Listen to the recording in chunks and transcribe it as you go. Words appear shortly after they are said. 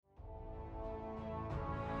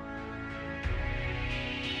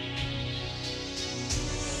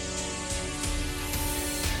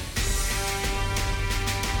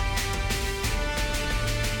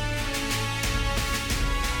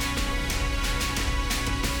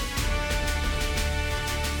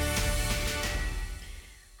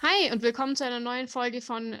Hi und willkommen zu einer neuen Folge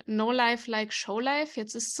von No Life Like Show Life.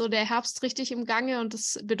 Jetzt ist so der Herbst richtig im Gange und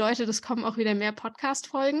das bedeutet, es kommen auch wieder mehr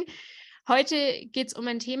Podcast-Folgen. Heute geht es um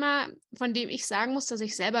ein Thema, von dem ich sagen muss, dass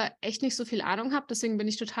ich selber echt nicht so viel Ahnung habe. Deswegen bin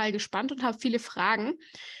ich total gespannt und habe viele Fragen.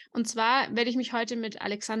 Und zwar werde ich mich heute mit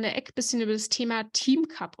Alexander Eck ein bisschen über das Thema Team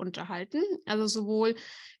Cup unterhalten. Also sowohl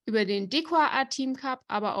über den DQAA Team Cup,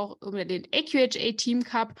 aber auch über den AQHA Team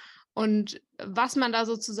Cup und was man da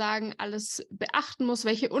sozusagen alles beachten muss,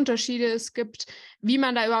 welche Unterschiede es gibt, wie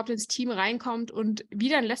man da überhaupt ins Team reinkommt und wie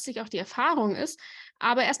dann letztlich auch die Erfahrung ist.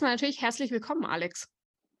 Aber erstmal natürlich herzlich willkommen, Alex.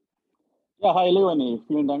 Ja, hi Leonie,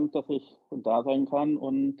 vielen Dank, dass ich da sein kann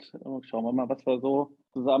und schauen wir mal, was wir so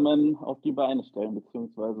zusammen auf die Beine stellen,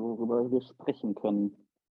 beziehungsweise worüber wir sprechen können.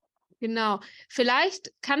 Genau.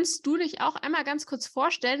 Vielleicht kannst du dich auch einmal ganz kurz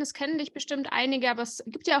vorstellen. Es kennen dich bestimmt einige, aber es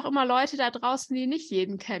gibt ja auch immer Leute da draußen, die nicht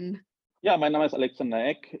jeden kennen. Ja, mein Name ist Alexander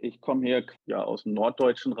Eck. Ich komme hier ja aus dem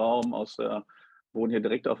norddeutschen Raum, wohne hier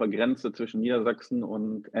direkt auf der Grenze zwischen Niedersachsen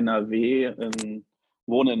und NRW,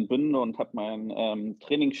 wohne in Bünde und habe meinen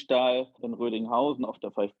Trainingsstall in Rödinghausen auf der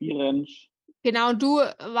 5B Ranch. Genau, und du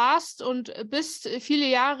warst und bist viele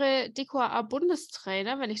Jahre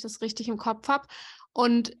DQAA-Bundestrainer, wenn ich das richtig im Kopf habe.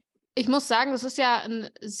 Und ich muss sagen, das ist ja ein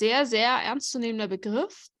sehr, sehr ernstzunehmender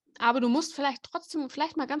Begriff. Aber du musst vielleicht trotzdem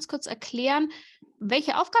mal ganz kurz erklären,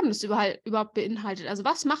 welche Aufgaben das überhaupt beinhaltet. Also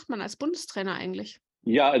was macht man als Bundestrainer eigentlich?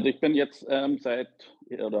 Ja, also ich bin jetzt seit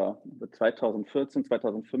oder 2014,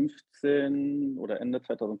 2015 oder Ende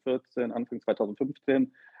 2014, Anfang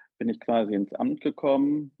 2015 bin ich quasi ins Amt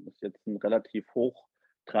gekommen. Das ist jetzt ein relativ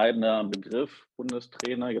hochtreibender Begriff,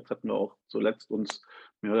 Bundestrainer. Jetzt hatten wir auch zuletzt uns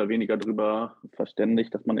mehr oder weniger darüber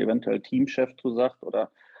verständigt, dass man eventuell Teamchef zu sagt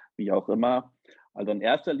oder wie auch immer. Also in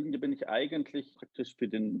erster Linie bin ich eigentlich praktisch für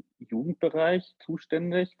den Jugendbereich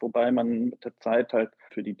zuständig, wobei man mit der Zeit halt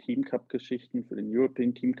für die Team Cup Geschichten, für den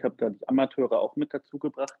European Team Cup da die Amateure auch mit dazu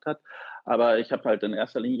gebracht hat. Aber ich habe halt in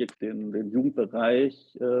erster Linie den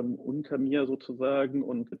Jugendbereich unter mir sozusagen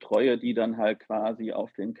und betreue die dann halt quasi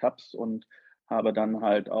auf den Cups und habe dann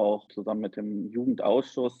halt auch zusammen mit dem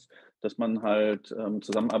Jugendausschuss, dass man halt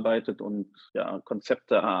zusammenarbeitet und ja,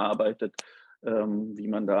 Konzepte erarbeitet, wie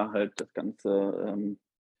man da halt das Ganze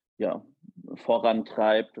ja,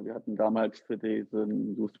 vorantreibt. Wir hatten damals für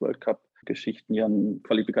diesen Youth World Cup Geschichten ja einen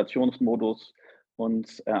Qualifikationsmodus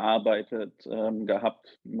uns erarbeitet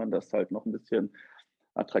gehabt, wie man das halt noch ein bisschen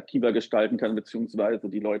attraktiver gestalten kann, beziehungsweise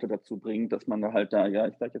die Leute dazu bringt, dass man da halt ja,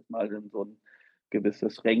 ich sage jetzt mal, in so ein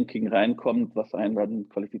gewisses Ranking reinkommt, was einen dann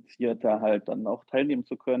qualifiziert, da halt dann auch teilnehmen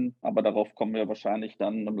zu können. Aber darauf kommen wir wahrscheinlich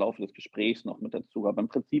dann im Laufe des Gesprächs noch mit dazu. Aber im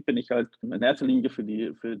Prinzip bin ich halt in erster Linie für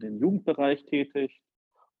den Jugendbereich tätig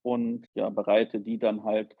und ja, bereite die dann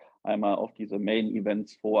halt einmal auf diese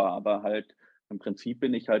Main-Events vor. Aber halt im Prinzip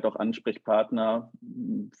bin ich halt auch Ansprechpartner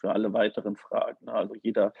für alle weiteren Fragen. Also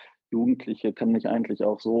jeder Jugendliche kann mich eigentlich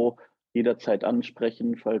auch so jederzeit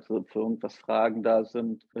ansprechen, falls für irgendwas Fragen da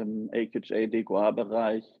sind im AQHA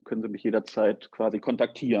DQA-Bereich, können Sie mich jederzeit quasi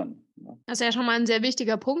kontaktieren. Ja. Das ist ja schon mal ein sehr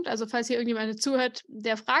wichtiger Punkt. Also falls hier irgendjemand zuhört,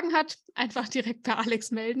 der Fragen hat, einfach direkt bei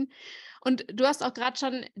Alex melden. Und du hast auch gerade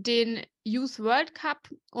schon den Youth World Cup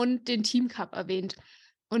und den Team Cup erwähnt.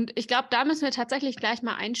 Und ich glaube, da müssen wir tatsächlich gleich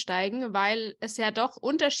mal einsteigen, weil es ja doch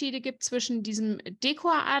Unterschiede gibt zwischen diesem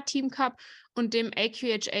DQAA Team Cup und dem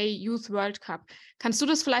AQHA Youth World Cup. Kannst du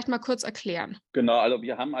das vielleicht mal kurz erklären? Genau, also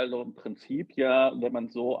wir haben also im Prinzip ja, wenn man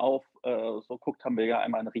so guckt, haben wir ja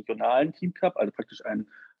einmal einen regionalen Team Cup, also praktisch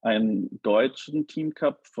einen deutschen Team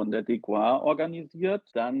Cup von der DQA organisiert,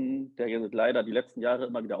 dann der jetzt leider die letzten Jahre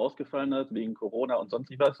immer wieder ausgefallen ist wegen Corona und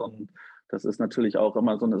sonst was. Und das ist natürlich auch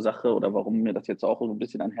immer so eine Sache oder warum mir das jetzt auch so ein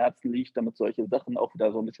bisschen am Herzen liegt, damit solche Sachen auch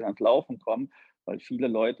wieder so ein bisschen ans Laufen kommen, weil viele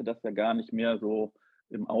Leute das ja gar nicht mehr so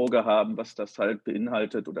im Auge haben, was das halt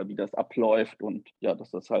beinhaltet oder wie das abläuft und ja,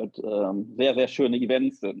 dass das halt sehr, sehr schöne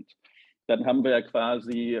Events sind. Dann haben wir ja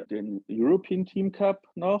quasi den European Team Cup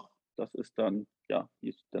noch. Das ist dann, ja,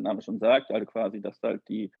 wie der Name schon sagt, also quasi, dass halt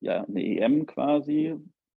eine EM quasi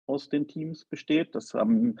aus den Teams besteht. Das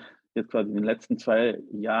haben jetzt quasi in den letzten 2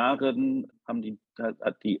 Jahren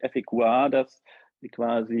hat die FEQA das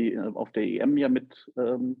quasi auf der EM ja mit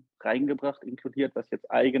reingebracht, inkludiert, was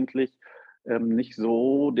jetzt eigentlich nicht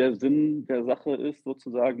so der Sinn der Sache ist,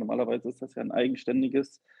 sozusagen. Normalerweise ist das ja ein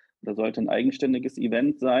eigenständiges oder sollte ein eigenständiges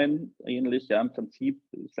Event sein. Ähnlich, ja, im Prinzip,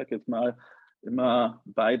 ich sage jetzt mal, immer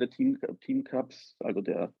beide Team Cups, also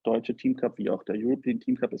der deutsche Team Cup wie auch der European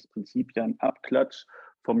Team Cup, ist im Prinzip ja ein Abklatsch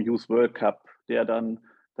vom Youth World Cup, der dann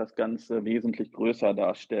das Ganze wesentlich größer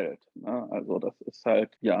darstellt. Ne? Also das ist halt,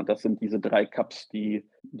 ja, das sind diese 3 Cups, die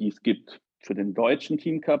es gibt für den deutschen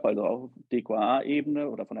Team Cup, also auf DQA-Ebene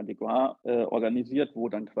oder von der DQA organisiert, wo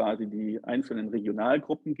dann quasi die einzelnen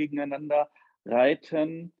Regionalgruppen gegeneinander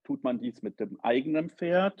reiten. Tut man dies mit dem eigenen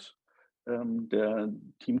Pferd. Der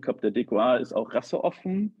Team Cup der DQA ist auch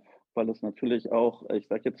rasseoffen, weil es natürlich auch, ich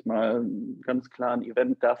sage jetzt mal, ganz klar ein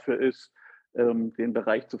Event dafür ist, den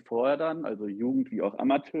Bereich zu fördern, also Jugend wie auch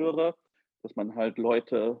Amateure, dass man halt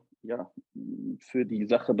Leute für die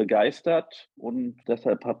Sache begeistert, und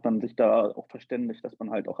deshalb hat man sich da auch verständigt, dass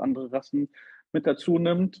man halt auch andere Rassen mit dazu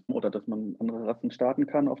nimmt oder dass man andere Rassen starten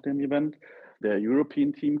kann auf dem Event. Der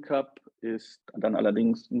European Team Cup ist dann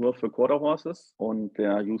allerdings nur für Quarter Horses und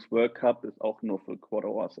der Youth World Cup ist auch nur für Quarter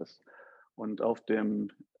Horses. Und auf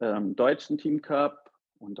dem deutschen Team Cup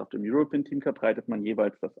und auf dem European Team Cup reitet man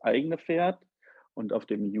jeweils das eigene Pferd, und auf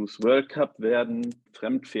dem Youth World Cup werden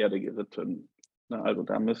Fremdpferde geritten. Also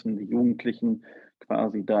da müssen die Jugendlichen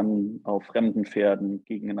quasi dann auf fremden Pferden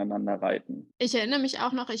gegeneinander reiten. Ich erinnere mich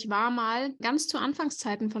auch noch, ich war mal ganz zu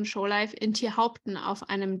Anfangszeiten von Showlife in Tierhaupten auf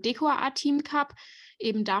einem DQA Team Cup,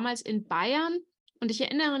 eben damals in Bayern. Und ich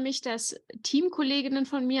erinnere mich, dass Teamkolleginnen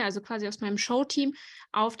von mir, also quasi aus meinem Showteam,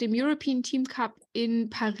 auf dem European Team Cup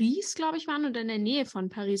in Paris, glaube ich, waren oder in der Nähe von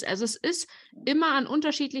Paris. Also es ist immer an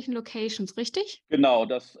unterschiedlichen Locations, richtig? Genau,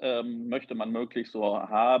 das möchte man möglichst so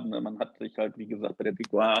haben. Man hat sich halt, wie gesagt, bei der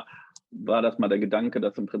DQA war das mal der Gedanke,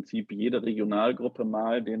 dass im Prinzip jede Regionalgruppe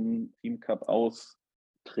mal den Team Cup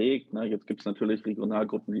austrägt. Jetzt gibt es natürlich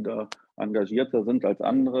Regionalgruppen, die da engagierter sind als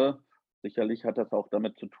andere. Sicherlich hat das auch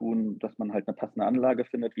damit zu tun, dass man halt eine passende Anlage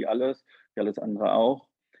findet, wie alles andere auch.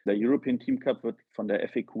 Der European Team Cup wird von der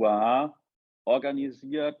FEQA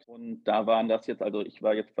organisiert, und da waren das jetzt, also ich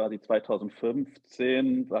war jetzt quasi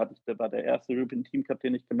 2015, war der erste European Team Cup,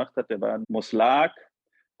 den ich gemacht habe, der war in Moslag.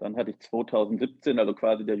 Dann hatte ich 2017, also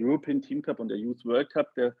quasi der European Team Cup und der Youth World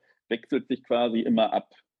Cup, der wechselt sich quasi immer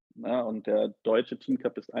ab. Und der deutsche Team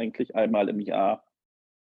Cup ist eigentlich einmal im Jahr.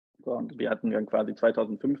 Und wir hatten dann quasi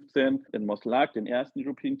 2015 in Moslag den ersten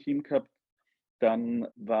European Team Cup. Dann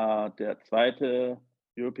war der zweite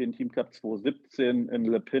European Team Cup 2017 in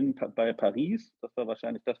Le Pin bei Paris. Das war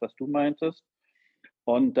wahrscheinlich das, was du meintest.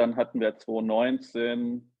 Und dann hatten wir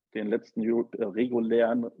 2019 den letzten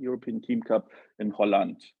regulären European Team Cup in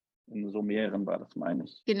Holland. In Someren war das, meine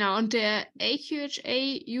ich. Genau, und der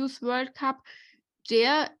AQHA Youth World Cup,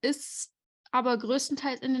 der ist aber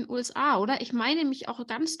größtenteils in den USA, oder? Ich meine mich auch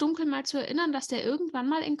ganz dunkel mal zu erinnern, dass der irgendwann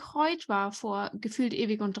mal in Kreuth war vor gefühlt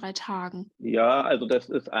ewig und 3 Tagen. Ja, also das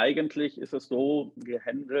ist eigentlich, ist es so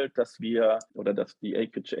gehandelt, dass die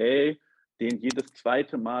AQHA den jedes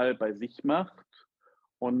zweite Mal bei sich macht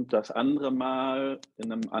und das andere Mal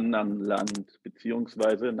in einem anderen Land,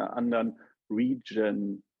 beziehungsweise in einer anderen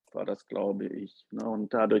Region war das, glaube ich.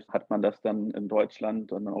 Und dadurch hat man das dann in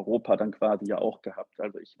Deutschland und in Europa dann quasi ja auch gehabt.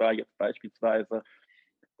 Also ich war jetzt beispielsweise,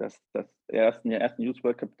 der ersten Youth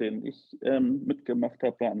World Cup, den ich mitgemacht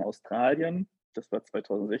habe, war in Australien. Das war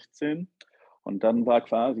 2016. Und dann war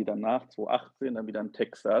quasi danach 2018 dann wieder in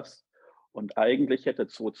Texas. Und eigentlich hätte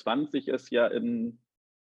 2020 es ja in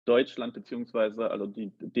Deutschland, beziehungsweise also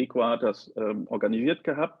die DECO hat das organisiert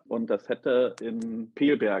gehabt, und das hätte in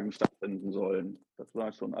Pelbergen stattfinden sollen. Das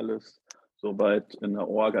war schon alles soweit in der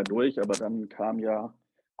Orga durch, aber dann kam ja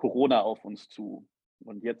Corona auf uns zu.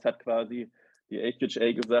 Und jetzt hat quasi die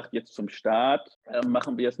AQHA gesagt, jetzt zum Start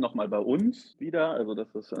machen wir es nochmal bei uns wieder, also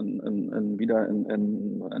dass es wieder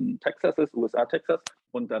in Texas ist, USA, Texas.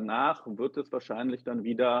 Und danach wird es wahrscheinlich dann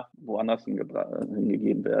wieder woanders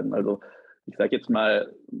hingegeben werden. Also ich sage jetzt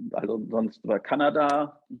mal, also sonst war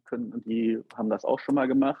Kanada, die haben das auch schon mal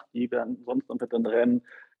gemacht, die werden sonst unter den Rennen.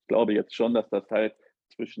 Ich glaube jetzt schon, dass das halt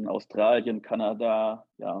zwischen Australien, Kanada,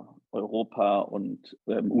 ja, Europa und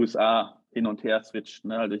USA hin und her switcht.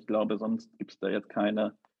 Also ich glaube, sonst gibt es da jetzt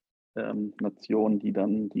keine Nation, die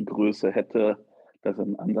dann die Größe hätte, das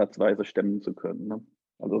in ansatzweise stemmen zu können.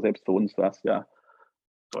 Also selbst für uns war es ja,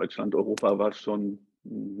 Deutschland, Europa war schon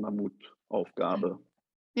eine Mammutaufgabe.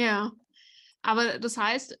 Ja. Aber das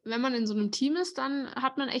heißt, wenn man in so einem Team ist, dann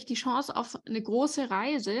hat man echt die Chance auf eine große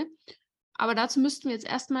Reise. Aber dazu müssten wir jetzt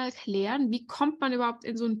erstmal klären, wie kommt man überhaupt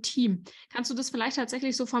in so ein Team? Kannst du das vielleicht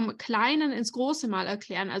tatsächlich so vom Kleinen ins Große mal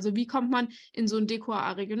erklären? Also, wie kommt man in so ein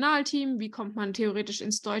DQA-Regionalteam? Wie kommt man theoretisch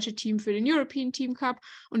ins deutsche Team für den European Team Cup?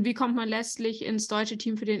 Und wie kommt man letztlich ins deutsche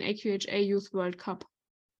Team für den AQHA Youth World Cup?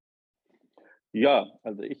 Ja,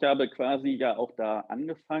 also ich habe quasi ja auch da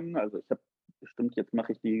angefangen. Also ich habe bestimmt, jetzt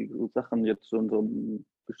mache ich die Sachen jetzt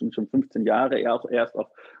bestimmt schon 15 Jahre, auch erst auf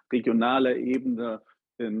regionaler Ebene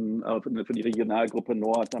für die Regionalgruppe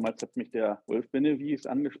Nord. Damals hat mich der Wolf Bennewies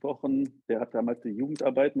angesprochen. Der hat damals die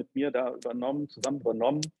Jugendarbeit mit mir da zusammen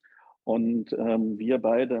übernommen. Und wir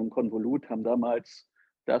beide im Convolut haben damals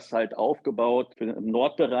das halt aufgebaut im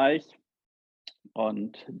Nordbereich.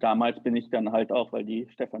 Und damals bin ich dann halt auch, weil die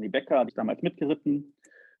Stefanie Becker habe ich damals mitgeritten,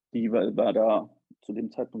 die war da zu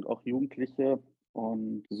dem Zeitpunkt auch Jugendliche.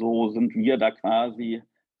 Und so sind wir da quasi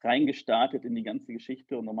reingestartet in die ganze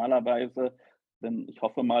Geschichte. Und normalerweise, wenn ich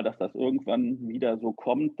hoffe mal, dass das irgendwann wieder so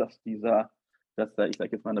kommt, dass da, ich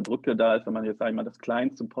sage jetzt mal, eine Brücke da ist, wenn man jetzt einmal das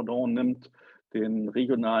kleinste Pendant nimmt, den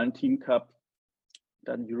regionalen Team Cup,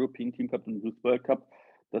 dann European Team Cup und Youth World Cup,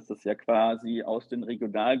 dass es ja quasi aus den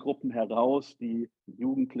Regionalgruppen heraus die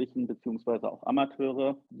Jugendlichen beziehungsweise auch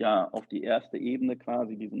Amateure ja auf die erste Ebene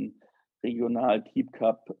quasi diesen Regional Team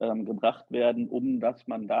Cup gebracht werden, dass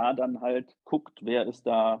man da dann halt guckt, wer ist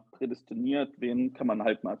da prädestiniert, wen kann man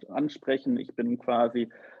halt mal ansprechen. Ich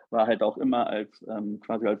war halt auch immer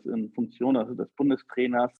quasi als in Funktion also des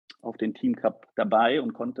Bundestrainers auf den Team Cup dabei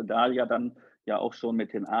und konnte da ja dann ja auch schon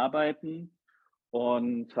mit denen arbeiten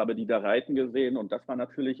und habe die da reiten gesehen. Und das war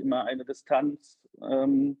natürlich immer eine Distanz,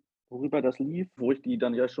 worüber das lief, wo ich die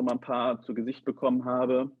dann ja schon mal ein paar zu Gesicht bekommen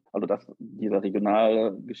habe. Also diese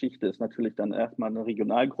regionale Geschichte ist natürlich dann erstmal eine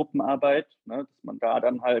Regionalgruppenarbeit, ne, dass man da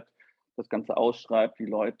dann halt das Ganze ausschreibt, die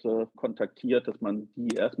Leute kontaktiert, dass man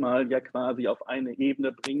die erstmal ja quasi auf eine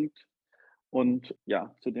Ebene bringt und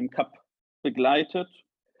ja, zu dem Cup begleitet.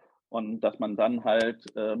 Und dass man dann halt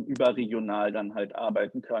überregional dann halt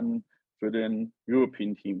arbeiten kann für den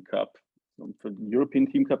European Team Cup. Und für den European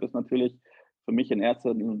Team Cup ist natürlich für mich in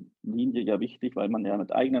erster Linie ja wichtig, weil man ja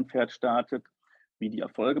mit eigenem Pferd startet, wie die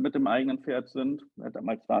Erfolge mit dem eigenen Pferd sind. Ja,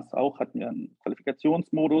 damals war es auch, hatten wir einen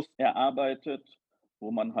Qualifikationsmodus erarbeitet,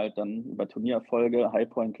 wo man halt dann über Turniererfolge,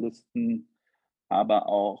 Highpoint-Listen, aber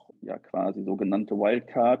auch ja quasi sogenannte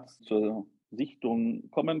Wildcards zur Sichtung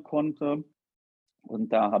kommen konnte.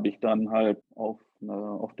 Und da habe ich dann halt auf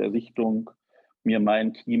der Sichtung mir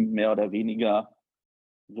mein Team mehr oder weniger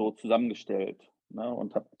so zusammengestellt, ne,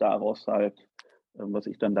 und habe daraus halt, was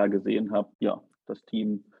ich dann da gesehen habe, ja, das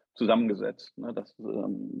Team zusammengesetzt. Ne. Das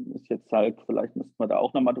ist jetzt halt, vielleicht müssten wir da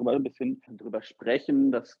auch nochmal ein bisschen drüber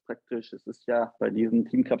sprechen, dass praktisch, es ist ja bei diesen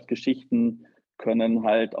Teamcups-Geschichten können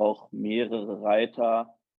halt auch mehrere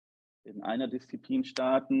Reiter in einer Disziplin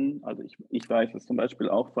starten. Also ich weiß es zum Beispiel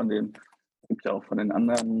auch gibt ja auch von den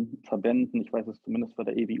anderen Verbänden, ich weiß es zumindest von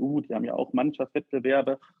der EWU, die haben ja auch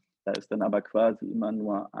Mannschaftswettbewerbe. Da ist dann aber quasi immer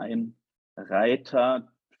nur ein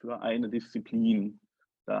Reiter für eine Disziplin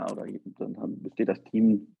da. Oder dann besteht das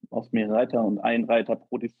Team aus mehreren Reitern und ein Reiter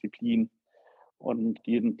pro Disziplin. Und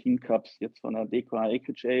jeden Teamcups jetzt von der DQH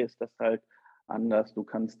AQJ ist das halt anders. Du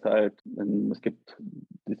kannst halt, es gibt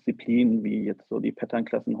Disziplinen wie jetzt so die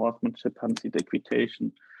Patternklassen Horsemanship, Handseat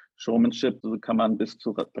Equitation, Showmanship, so kann man bis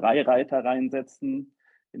zu 3 Reiter reinsetzen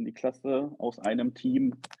in die Klasse aus einem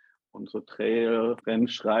Team. Und so Trail,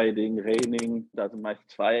 Rennschriding, Reining, da sind meist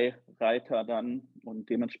 2 Reiter dann. Und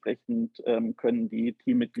dementsprechend können die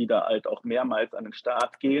Teammitglieder halt auch mehrmals an den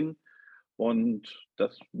Start gehen. Und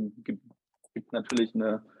das gibt natürlich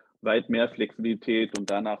eine weit mehr Flexibilität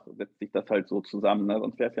und danach setzt sich das halt so zusammen. Ne?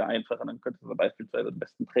 Sonst wäre es ja einfacher, dann könntest du beispielsweise den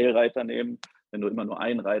besten Trailreiter nehmen. Wenn du immer nur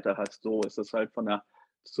einen Reiter hast, so ist es halt von der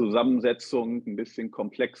Zusammensetzung ein bisschen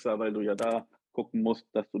komplexer, weil du ja da gucken musst,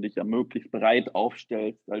 dass du dich ja möglichst breit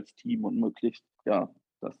aufstellst als Team und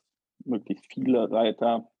dass möglichst viele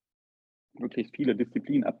Reiter möglichst viele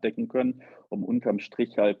Disziplinen abdecken können, um unterm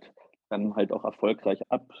Strich halt dann halt auch erfolgreich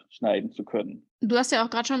abschneiden zu können. Du hast ja auch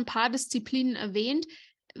gerade schon ein paar Disziplinen erwähnt.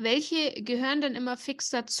 Welche gehören denn immer fix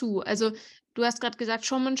dazu? Also du hast gerade gesagt,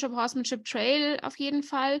 Showmanship, Horsemanship, Trail auf jeden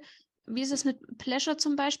Fall. Wie ist es mit Pleasure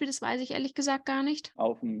zum Beispiel? Das weiß ich ehrlich gesagt gar nicht.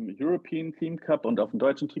 Auf dem European Team Cup und auf dem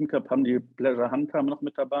deutschen Team Cup haben die Pleasure Hunter noch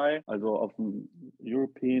mit dabei. Also auf dem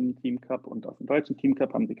European Team Cup und auf dem deutschen Team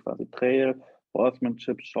Cup haben sie quasi Trail,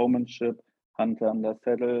 Horsemanship, Showmanship, Hunter under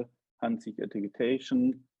Saddle, Handseat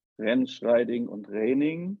Equitation, Rennschriding und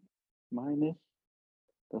Reining, meine ich,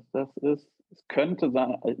 dass das ist. Es könnte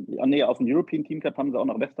sein, auf dem European Team Cup haben sie auch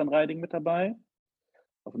noch Western Riding mit dabei.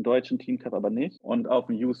 Auf dem deutschen Team Cup aber nicht. Und auf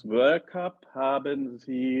dem Youth World Cup haben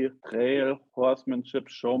sie Trail,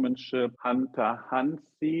 Horsemanship, Showmanship, Hunter,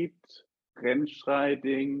 Handseat,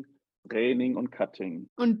 Rennschriding, Reining und Cutting.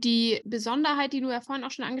 Und die Besonderheit, die du ja vorhin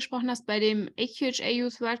auch schon angesprochen hast, bei dem AQHA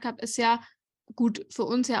Youth World Cup ist ja, gut, für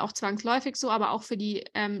uns ja auch zwangsläufig so, aber auch für die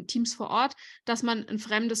Teams vor Ort, dass man ein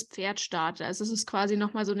fremdes Pferd startet. Also es ist quasi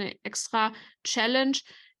nochmal so eine extra Challenge.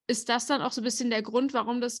 Ist das dann auch so ein bisschen der Grund,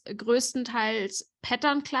 warum das größtenteils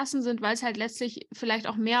Pattern-Klassen sind, weil es halt letztlich vielleicht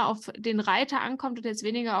auch mehr auf den Reiter ankommt und jetzt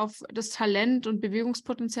weniger auf das Talent und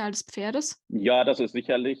Bewegungspotenzial des Pferdes? Ja, das ist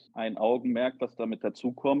sicherlich ein Augenmerk, was damit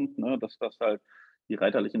dazukommt, ne, dass das halt die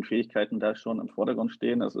reiterlichen Fähigkeiten da schon im Vordergrund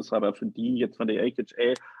stehen. Es ist aber für die jetzt von der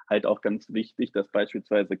AKHA halt auch ganz wichtig, dass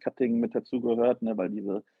beispielsweise Cutting mit dazugehört, ne, weil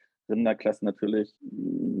diese Rinderklassen natürlich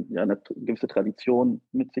ja eine gewisse Tradition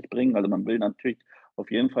mit sich bringen. Also man will natürlich auf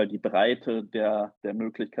jeden Fall die Breite der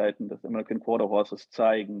Möglichkeiten des American Quarter Horses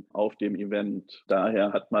zeigen auf dem Event.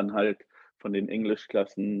 Daher hat man halt von den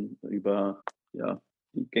English-Klassen über ja,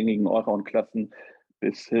 die gängigen Allround-Klassen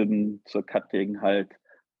bis hin zur Cutting halt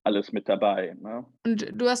alles mit dabei. Ne?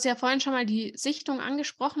 Und du hast ja vorhin schon mal die Sichtung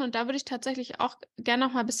angesprochen und da würde ich tatsächlich auch gerne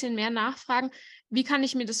noch mal ein bisschen mehr nachfragen. Wie kann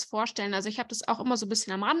ich mir das vorstellen? Also, ich habe das auch immer so ein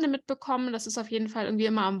bisschen am Rande mitbekommen. Das ist auf jeden Fall irgendwie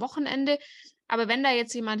immer am Wochenende. Aber wenn da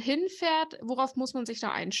jetzt jemand hinfährt, worauf muss man sich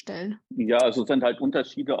da einstellen? Ja, also es sind halt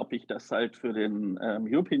Unterschiede, ob ich das halt für den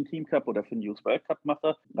European Team Cup oder für den Youth World Cup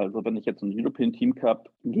mache. Also wenn ich jetzt in den European Team Cup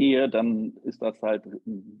gehe, dann ist das halt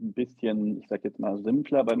ein bisschen, ich sage jetzt mal,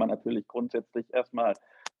 simpler, weil man natürlich grundsätzlich erstmal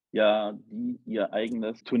ja, die ihr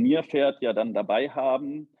eigenes Turnierpferd ja dann dabei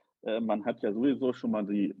haben. Man hat ja sowieso schon mal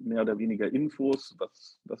die mehr oder weniger Infos,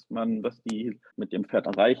 was die mit dem Pferd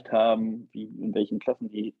erreicht haben, in welchen Klassen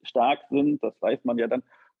die stark sind. Das weiß man ja dann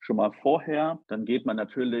schon mal vorher. Dann geht man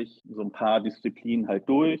natürlich so ein paar Disziplinen halt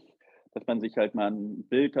durch, dass man sich halt mal ein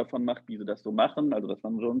Bild davon macht, wie sie das so machen. Also dass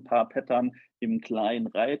man so ein paar Pattern im Kleinen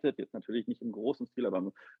reitet, jetzt natürlich nicht im großen Stil,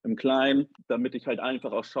 aber im Kleinen, damit ich halt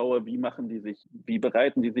einfach auch schaue, wie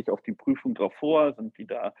bereiten die sich auf die Prüfung drauf vor, sind die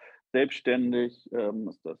da selbstständig, ist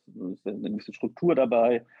eine gewisse Struktur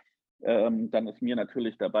dabei. Dann ist mir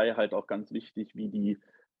natürlich dabei halt auch ganz wichtig,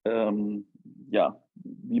 ähm,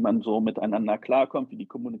 wie man so miteinander klarkommt, wie die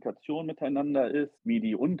Kommunikation miteinander ist, wie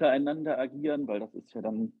die untereinander agieren, weil das ist ja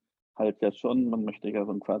dann halt ja schon, man möchte ja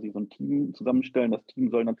quasi so ein Team zusammenstellen. Das Team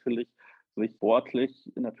soll natürlich sich sportlich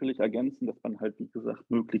natürlich ergänzen, dass man halt, wie gesagt,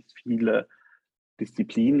 möglichst viele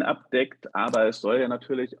Disziplinen abdeckt, aber es soll ja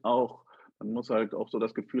natürlich auch, man muss halt auch so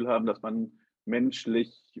das Gefühl haben, dass man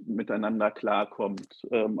menschlich miteinander klarkommt,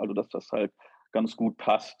 also dass das halt ganz gut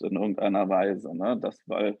passt in irgendeiner Weise. Ne?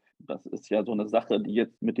 Weil das ist ja so eine Sache, die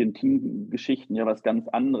jetzt mit den Teamgeschichten ja was ganz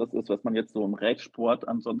anderes ist, was man jetzt so im Reitsport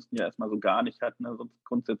ansonsten ja erstmal so gar nicht hat. Ne? Sonst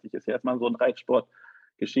grundsätzlich ist ja erstmal so ein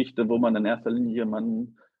Reitsportgeschichte, wo man in erster Linie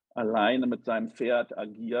man alleine mit seinem Pferd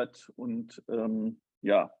agiert und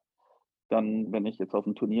ja, dann, wenn ich jetzt auf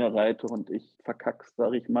ein Turnier reite und ich verkack's,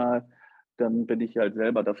 sage ich mal, dann bin ich halt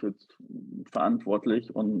selber dafür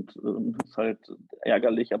verantwortlich und ist halt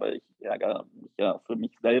ärgerlich, aber ich ärgere mich ja für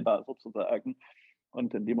mich selber sozusagen.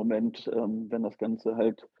 Und in dem Moment, wenn das Ganze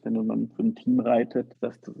halt, wenn man für ein Team reitet,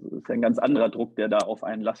 das ist ja ein ganz anderer Druck, der da auf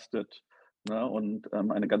einen lastet, ne? Und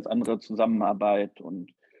eine ganz andere Zusammenarbeit.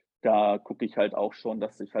 Und da gucke ich halt auch schon,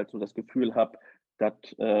 dass ich halt so das Gefühl habe,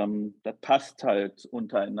 das passt halt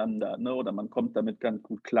untereinander, ne? Oder man kommt damit ganz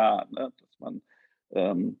gut klar, ne? Dass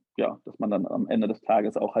man dann am Ende des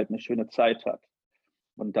Tages auch halt eine schöne Zeit hat.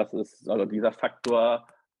 Und das ist, also dieser Faktor,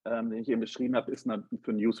 den ich eben beschrieben habe, ist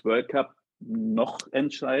für den Youth World Cup noch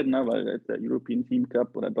entscheidender, weil der European Team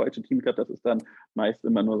Cup oder Deutsche Team Cup, das ist dann meist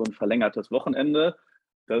immer nur so ein verlängertes Wochenende.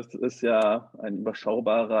 Das ist ja ein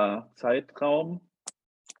überschaubarer Zeitraum.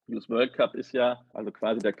 Das World Cup ist ja, also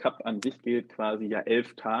quasi der Cup an sich gilt quasi ja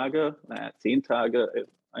 11 Tage, 10 Tage,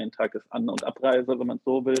 ein Tag ist An- und Abreise, wenn man es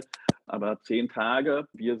so will, aber 10 Tage.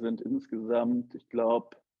 Wir sind insgesamt, ich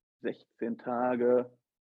glaube, 16 Tage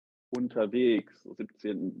unterwegs,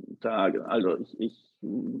 17 Tage. Also ich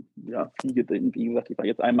fliege, wie gesagt, ich war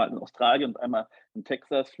jetzt einmal in Australien und einmal in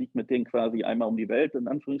Texas, fliege mit denen quasi einmal um die Welt, in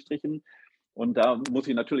Anführungsstrichen. Und da muss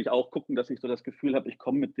ich natürlich auch gucken, dass ich so das Gefühl habe, ich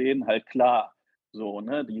komme mit denen halt klar. So,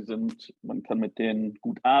 ne, man kann mit denen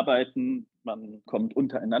gut arbeiten, man kommt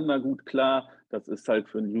untereinander gut klar. Das ist halt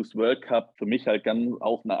für den Youth World Cup für mich halt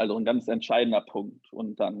also ein ganz entscheidender Punkt.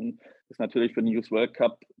 Und dann ist natürlich für den Youth World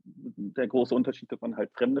Cup der große Unterschied, dass man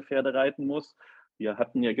halt fremde Pferde reiten muss. Wir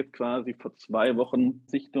hatten ja jetzt quasi vor 2 Wochen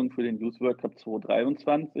Sichtung für den Youth World Cup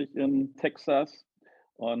 2023 in Texas.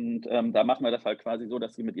 Und da machen wir das halt quasi so,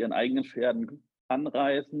 dass sie mit ihren eigenen Pferden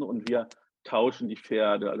anreisen und wir tauschen die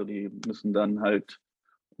Pferde. Also die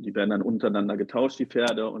werden dann untereinander getauscht, die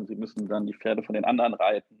Pferde, und sie müssen dann die Pferde von den anderen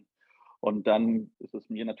reiten. Und dann ist es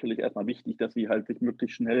mir natürlich erstmal wichtig, dass sie halt sich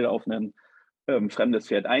möglichst schnell auf ein fremdes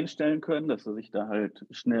Pferd einstellen können, dass sie sich da halt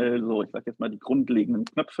schnell so, ich sag jetzt mal, die grundlegenden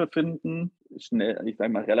Knöpfe finden, schnell, ich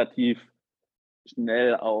sage mal, relativ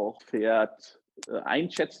schnell auch Pferd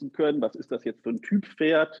einschätzen können. Was ist das jetzt für ein Typ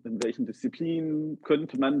Pferd? In welchen Disziplinen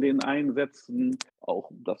könnte man den einsetzen? Auch,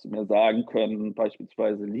 dass sie mir sagen können,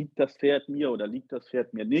 beispielsweise, liegt das Pferd mir oder liegt das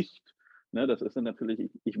Pferd mir nicht? Ne, das ist dann natürlich,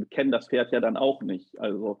 ich kenne das Pferd ja dann auch nicht,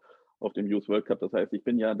 also auf dem Youth World Cup. Das heißt, ich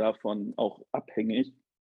bin ja davon auch abhängig,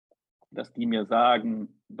 dass die mir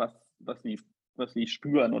sagen, was was sie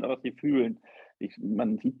spüren oder was sie fühlen.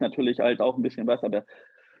 Man sieht natürlich halt auch ein bisschen was, aber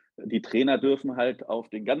die Trainer dürfen halt auf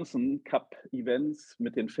den ganzen Cup-Events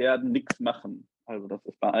mit den Pferden nichts machen. Also das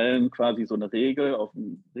ist bei allen quasi so eine Regel. Auf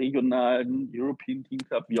dem regionalen European Team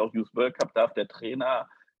Cup wie auch Youth World Cup darf der Trainer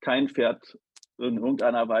kein Pferd in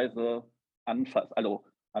irgendeiner Weise anfassen. Also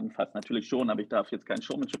anfassen natürlich schon, aber ich darf jetzt kein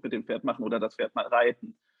Showmanship mit dem Pferd machen oder das Pferd mal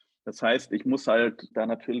reiten. Das heißt, ich muss halt da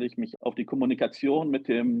natürlich mich auf die Kommunikation mit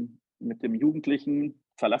dem Jugendlichen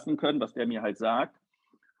verlassen können, was der mir halt sagt.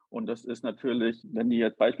 Und das ist natürlich, wenn die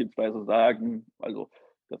jetzt beispielsweise sagen, also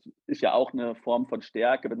das ist ja auch eine Form von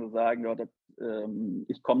Stärke, wenn sie sagen, ja,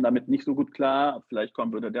 ich komme damit nicht so gut klar, vielleicht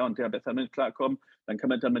würde der und der besser mit klarkommen, dann kann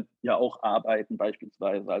man damit ja auch arbeiten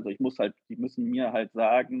beispielsweise. Also die müssen mir halt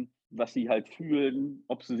sagen, was sie halt fühlen,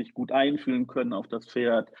 ob sie sich gut einfühlen können auf das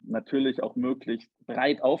Pferd. Natürlich auch möglichst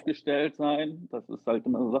breit aufgestellt sein. Das ist halt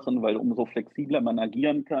immer so Sachen, weil umso flexibler man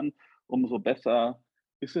agieren kann, umso besser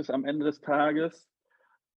ist es am Ende des Tages.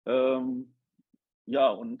 Ja,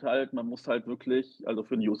 und halt, man muss halt wirklich, also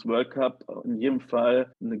für den Youth World Cup in jedem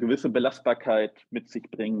Fall eine gewisse Belastbarkeit mit sich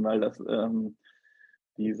bringen, weil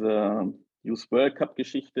diese Youth World Cup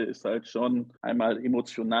Geschichte ist halt schon einmal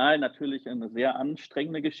emotional natürlich eine sehr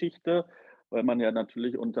anstrengende Geschichte, weil man ja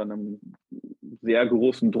natürlich unter einem sehr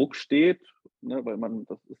großen Druck steht, ne, weil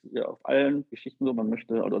das ist ja auf allen Geschichten so, man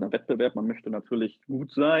möchte, oder einem Wettbewerb, man möchte natürlich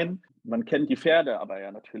gut sein. Man kennt die Pferde aber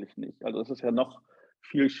ja natürlich nicht. Also es ist ja noch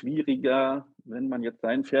viel schwieriger, wenn man jetzt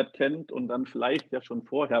sein Pferd kennt und dann vielleicht ja schon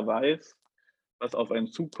vorher weiß, was auf einen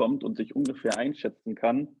zukommt und sich ungefähr einschätzen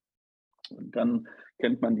kann. Und dann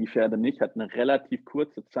kennt man die Pferde nicht, hat eine relativ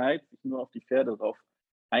kurze Zeit, sich nur auf die Pferde darauf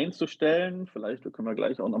einzustellen. Vielleicht können wir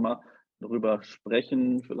gleich auch nochmal darüber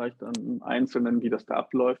sprechen, vielleicht dann im Einzelnen, wie das da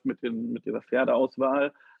abläuft mit dieser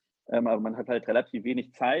Pferdeauswahl. Aber man hat halt relativ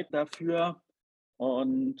wenig Zeit dafür.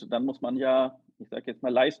 Und dann muss man ja, ich sage jetzt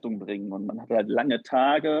mal, Leistung bringen. Und man hat halt lange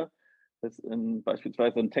Tage.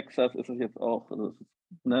 Beispielsweise in Texas ist es jetzt auch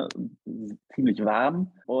ziemlich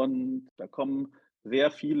warm. Und da kommen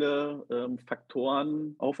sehr viele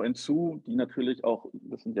Faktoren auf einen zu, die natürlich auch,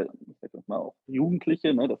 das sind ja, ich sag jetzt mal, auch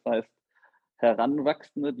Jugendliche, ne? Das heißt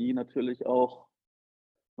Heranwachsende, die natürlich auch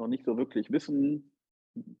noch nicht so wirklich wissen,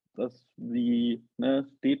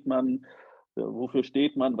 steht man, wofür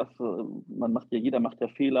steht man, man macht ja, jeder macht ja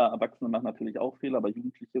Fehler, Erwachsene machen natürlich auch Fehler, aber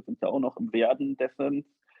Jugendliche sind ja auch noch im Werden dessen.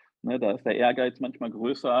 Ne? Da ist der Ehrgeiz manchmal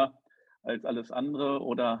größer als alles andere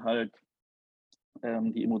oder halt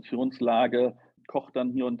die Emotionslage kocht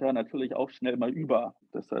dann hier und da natürlich auch schnell mal über.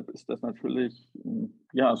 Deshalb ist das natürlich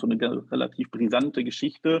ja so eine relativ brisante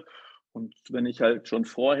Geschichte. Und wenn ich halt schon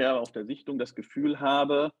vorher auf der Sichtung das Gefühl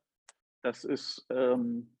habe, das ist,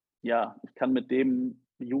 ja, ich kann mit dem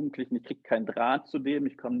Jugendlichen, ich kriege keinen Draht zu dem,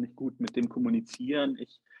 ich kann nicht gut mit dem kommunizieren,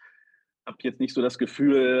 ich habe jetzt nicht so das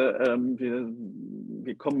Gefühl,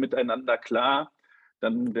 wir kommen miteinander klar,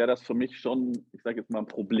 dann wäre das für mich schon, ich sage jetzt mal, ein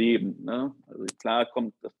Problem. Ne? Also klar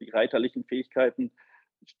kommt, dass die reiterlichen Fähigkeiten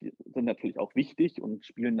sind natürlich auch wichtig und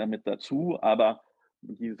spielen damit dazu, aber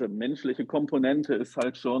diese menschliche Komponente ist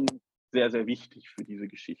halt schon sehr, sehr wichtig für diese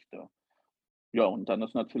Geschichte. Ja, und dann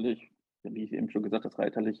ist natürlich, wie ich eben schon gesagt habe, das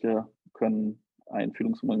reiterliche Können,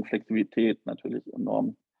 Einfühlungsvermögen, Flexibilität natürlich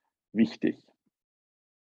enorm wichtig.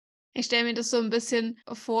 Ich stelle mir das so ein bisschen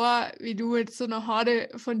vor, wie du mit so 'ner Horde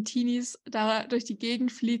von Teenies da durch die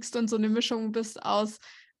Gegend fliegst und so 'ne Mischung bist aus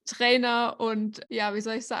Trainer und, ja, wie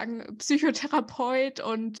soll ich sagen, Psychotherapeut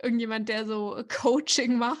und irgendjemand, der so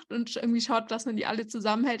Coaching macht und irgendwie schaut, dass man die alle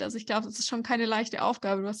zusammenhält. Also, ich glaube, das ist schon keine leichte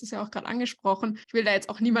Aufgabe. Du hast es ja auch grad angesprochen. Ich will da jetzt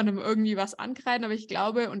auch niemandem irgendwie was ankreiden, aber ich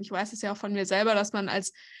glaube und ich weiß es ja auch von mir selber, dass man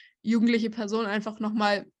als jugendliche Person einfach noch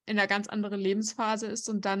mal in 'ner ganz anderen Lebensphase ist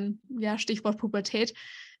und dann, ja, Stichwort Pubertät,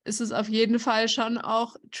 ist es auf jeden Fall schon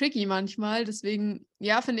auch tricky manchmal. Deswegen,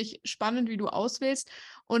 ja, finde ich spannend, wie du auswählst.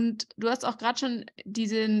 Und du hast auch gerade schon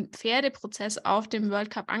diesen Pferdeprozess auf dem World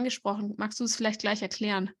Cup angesprochen. Magst du es vielleicht gleich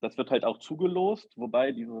erklären? Das wird halt auch zugelost,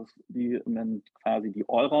 wobei quasi die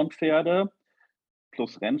Allround-Pferde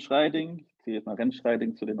plus Rennschreiting, ich zähle jetzt mal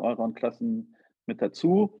Rennschreiting zu den Allround-Klassen mit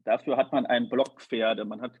dazu. Dafür hat man einen Block Pferde.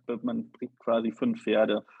 Man kriegt quasi 5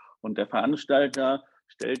 Pferde. Und der Veranstalter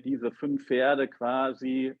stellt diese 5 Pferde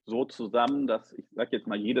quasi so zusammen, dass, ich sage jetzt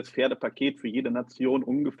mal, jedes Pferdepaket für jede Nation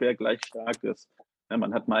ungefähr gleich stark ist. Ja,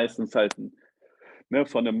 man hat meistens halt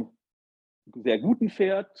von einem sehr guten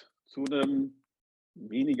Pferd zu einem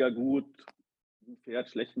weniger gut Pferd,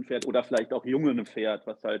 schlechten Pferd oder vielleicht auch jungen Pferd,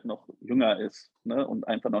 was halt noch jünger ist, ne, und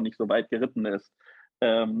einfach noch nicht so weit geritten ist,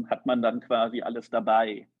 hat man dann quasi alles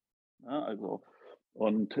dabei. Ja, also,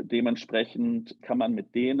 und dementsprechend kann man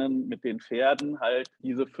mit den Pferden halt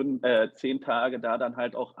diese 10 Tage da dann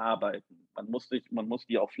halt auch arbeiten. man muss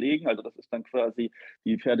die auch pflegen. Also das ist dann quasi,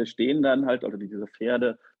 die Pferde stehen dann halt, oder diese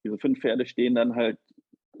 5 Pferde stehen dann halt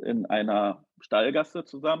in einer Stallgasse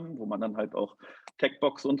zusammen, wo man dann halt auch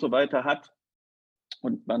Checkbox und so weiter hat.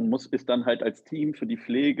 Und ist dann halt als Team für die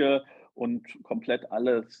Pflege und komplett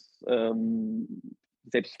alles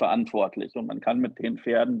selbst verantwortlich. Und man kann mit den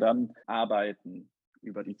Pferden dann arbeiten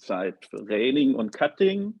über die Zeit. Für Reining und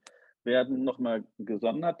Cutting werden nochmal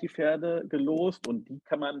gesondert die Pferde gelost und die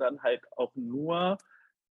kann man dann halt auch nur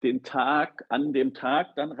an dem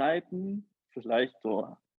Tag dann reiten. Vielleicht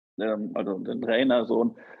so, also den Trainer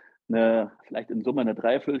so vielleicht in Summe eine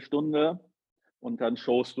Dreiviertelstunde und dann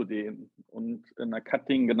showst du den. Und in der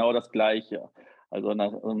Cutting genau das Gleiche. Also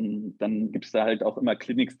dann gibt es da halt auch immer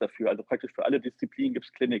Clinics dafür. Also praktisch für alle Disziplinen gibt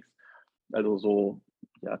es Clinics. Also so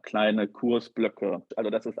ja, kleine Kursblöcke. Also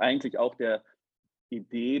das ist eigentlich auch der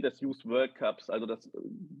Idee des Youth World Cups. Also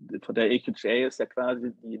von der AQHA ist ja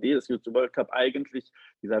quasi die Idee des Youth World Cup eigentlich,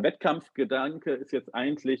 dieser Wettkampfgedanke ist jetzt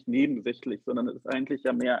eigentlich nebensächlich, sondern es ist eigentlich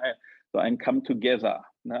ja mehr so ein Come Together.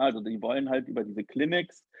 Ne? Also die wollen halt über diese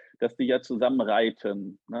Clinics, dass die ja zusammen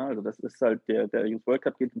reiten. Ne? Also das ist halt, der Youth World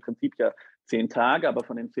Cup geht im Prinzip ja 10 Tage, aber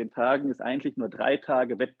von den 10 Tagen ist eigentlich nur 3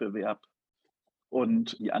 Tage Wettbewerb.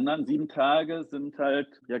 Und die anderen 7 Tage sind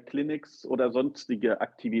halt ja Clinics oder sonstige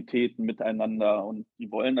Aktivitäten miteinander. Und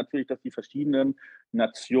die wollen natürlich, dass die verschiedenen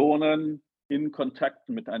Nationen in Kontakt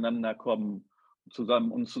miteinander kommen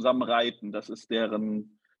und zusammen reiten. Das ist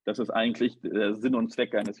eigentlich der Sinn und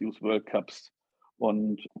Zweck eines Youth World Cups.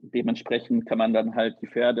 Und dementsprechend kann man dann halt die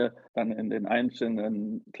Pferde dann in den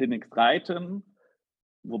einzelnen Clinics reiten.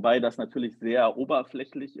 Wobei das natürlich sehr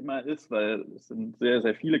oberflächlich immer ist, weil es sind sehr,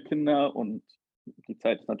 sehr viele Kinder und die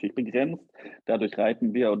Zeit ist natürlich begrenzt. Dadurch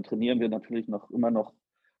reiten wir und trainieren wir natürlich immer noch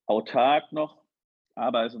autark noch.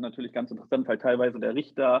 Aber es ist natürlich ganz interessant, weil teilweise der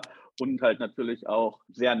Richter und halt natürlich auch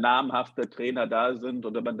sehr namhafte Trainer da sind.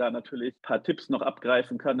 Und wenn man da natürlich ein paar Tipps noch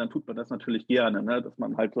abgreifen kann, dann tut man das natürlich gerne, ne? Dass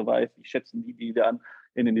man halt so weiß, wie schätzen die dann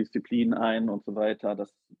in den Disziplinen ein und so weiter.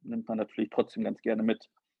 Das nimmt man natürlich trotzdem ganz gerne mit.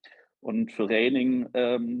 Und für Reining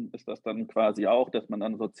ist das dann quasi auch, dass man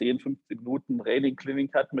dann so 10, 15 Minuten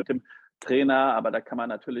Reining-Clinic hat mit dem Trainer, aber da kann man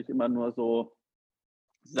natürlich immer nur so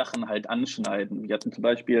Sachen halt anschneiden. Wir hatten zum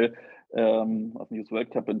Beispiel auf dem Youth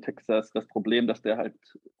World Cup in Texas das Problem, dass der halt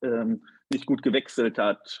nicht gut gewechselt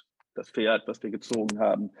hat, das Pferd, was wir gezogen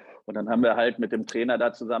haben. Und dann haben wir halt mit dem Trainer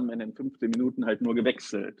da zusammen in den 15 Minuten halt nur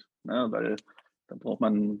gewechselt, ne? Weil dann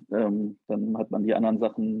hat man die anderen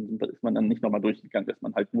Sachen, da ist man dann nicht nochmal durchgegangen, dass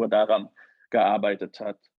man halt nur daran gearbeitet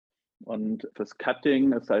hat. Und fürs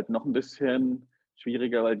Cutting ist halt noch ein bisschen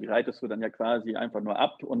schwieriger, weil die reitest du dann ja quasi einfach nur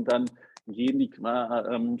ab und dann gehen die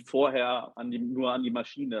vorher nur an die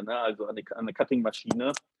Maschine, ne? Also an eine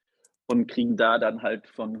Cutting-Maschine und kriegen da dann halt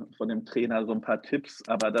von dem Trainer so ein paar Tipps.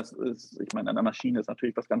 Aber ich meine, an der Maschine ist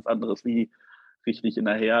natürlich was ganz anderes wie richtig in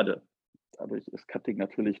der Herde. Dadurch ist Cutting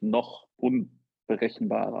natürlich noch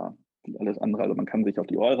unberechenbarer wie alles andere. Also man kann sich auf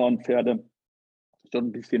die Allround-Pferde schon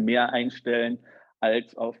ein bisschen mehr einstellen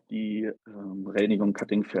als auf die Reining- und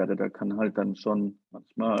Cutting-Pferde. Da kann halt dann schon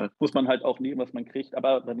manchmal, muss man halt auch nehmen, was man kriegt.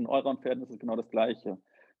 Aber bei den Allround-Pferden ist es genau das Gleiche.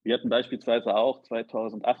 Wir hatten beispielsweise auch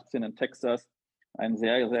 2018 in Texas ein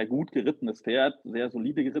sehr, sehr gut gerittenes Pferd, sehr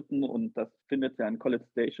solide geritten und das findet ja in College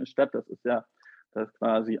Station statt. Das ist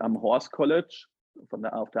quasi am Horse College.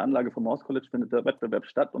 Auf der Anlage vom Horse College findet der Wettbewerb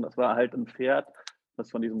statt und das war halt ein Pferd,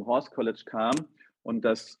 das von diesem Horse College kam. Und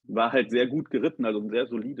das war halt sehr gut geritten, also ein sehr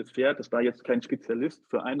solides Pferd. Es war jetzt kein Spezialist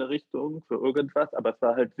für eine Richtung, für irgendwas, aber es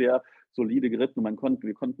war halt sehr solide geritten.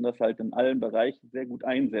 Wir konnten das halt in allen Bereichen sehr gut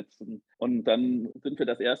einsetzen. Und dann sind wir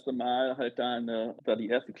das erste Mal halt da die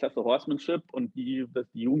erste Klasse Horsemanship und die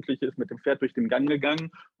Jugendliche ist mit dem Pferd durch den Gang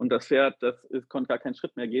gegangen und das Pferd, konnte gar keinen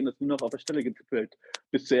Schritt mehr gehen, ist nur noch auf der Stelle getrippelt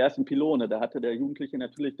bis zur ersten Pylone. Da hatte der Jugendliche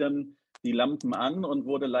natürlich dann die Lampen an und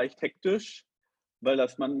wurde leicht hektisch, weil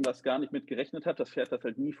man das gar nicht mit gerechnet hat, das Pferd das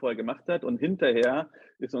halt nie vorher gemacht hat. Und hinterher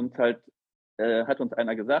hat uns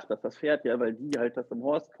einer gesagt, dass das Pferd ja, weil die halt das im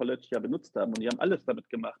Horse College ja benutzt haben und die haben alles damit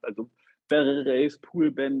gemacht. Also Barrel Race,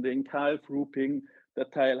 Poolbending, Calf Roping,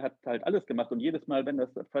 das Teil hat halt alles gemacht. Und jedes Mal, wenn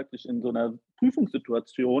das praktisch in so einer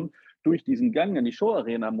Prüfungssituation durch diesen Gang in die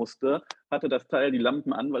Show-Arena musste, hatte das Teil die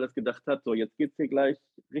Lampen an, weil es gedacht hat, so jetzt geht's hier gleich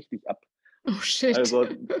richtig ab. Oh shit. Also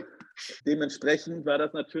dementsprechend war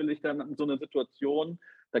das natürlich dann so eine Situation,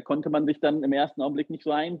 da konnte man sich dann im ersten Augenblick nicht so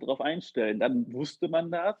drauf einstellen. Dann wusste man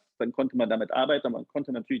das, dann konnte man damit arbeiten, aber man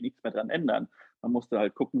konnte natürlich nichts mehr dran ändern. Man musste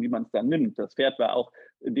halt gucken, wie man es dann nimmt. Das Pferd war auch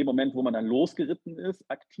in dem Moment, wo man dann losgeritten ist,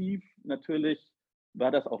 aktiv. Natürlich war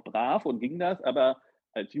das auch brav und ging das, aber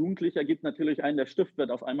als Jugendlicher gibt natürlich einen der Stift, wenn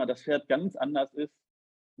auf einmal das Pferd ganz anders ist,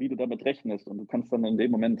 wie du damit rechnest und du kannst dann in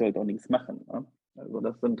dem Moment halt auch nichts machen. Ne? Also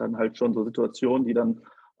das sind dann halt schon so Situationen, die dann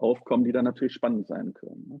aufkommen, die dann natürlich spannend sein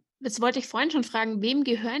können. Ne? Jetzt wollte ich vorhin schon fragen, wem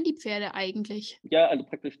gehören die Pferde eigentlich? Ja, also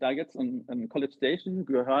praktisch da jetzt in College Station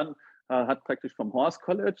gehören, hat praktisch vom Horse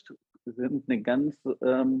College, sind eine ganze,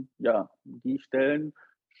 die stellen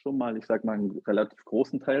schon mal, ich sag mal, einen relativ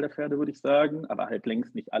großen Teil der Pferde, würde ich sagen, aber halt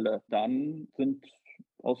längst nicht alle. Dann sind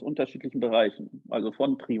aus unterschiedlichen Bereichen, also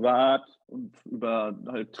von privat und über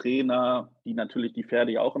halt Trainer, die natürlich die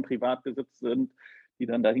Pferde ja auch im Privatbesitz sind, die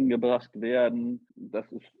dann dahin gebracht werden.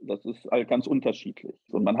 Das ist halt ganz unterschiedlich.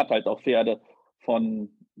 Und man hat halt auch Pferde von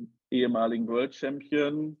ehemaligen World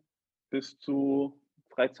Champion bis zu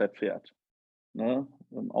Freizeitpferd, ne?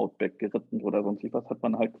 Im Outback geritten oder sonst was, hat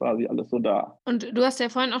man halt quasi alles so da. Und du hast ja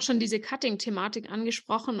vorhin auch schon diese Cutting-Thematik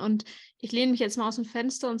angesprochen und ich lehne mich jetzt mal aus dem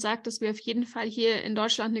Fenster und sage, dass wir auf jeden Fall hier in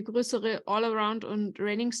Deutschland eine größere All-Around- und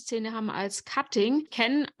Reining-Szene haben als Cutting.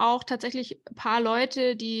 Kennen auch tatsächlich ein paar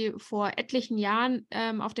Leute, die vor etlichen Jahren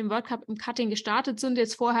auf dem World Cup im Cutting gestartet sind,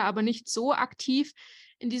 jetzt vorher aber nicht so aktiv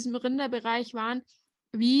in diesem Rinderbereich waren.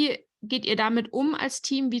 Wie geht ihr damit um als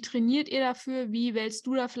Team? Wie trainiert ihr dafür? Wie wählst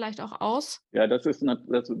du da vielleicht auch aus? Ja, das ist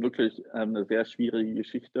wirklich eine sehr schwierige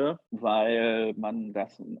Geschichte, weil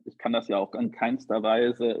ich kann das ja auch in keinster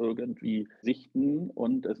Weise irgendwie sichten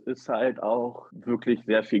und es ist halt auch wirklich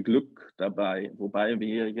sehr viel Glück dabei, wobei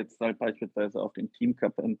wir jetzt halt beispielsweise auf dem Team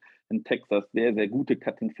Cup in Texas sehr, sehr gute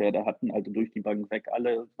Cutting-Pferde hatten, also durch die Bank weg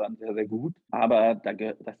alle waren sehr, sehr gut, aber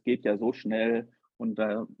das geht ja so schnell. Und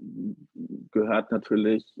da gehört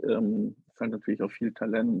natürlich, ist halt natürlich auch viel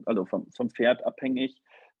Talent, also vom Pferd abhängig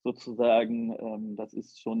sozusagen. Das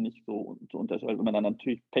ist schon nicht so zu unterscheiden. Wenn man dann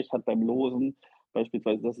natürlich Pech hat beim Losen,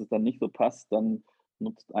 beispielsweise, dass es dann nicht so passt, dann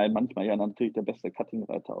nutzt einem manchmal ja natürlich der beste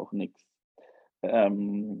Cuttingreiter auch nichts.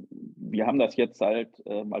 Wir haben das jetzt halt,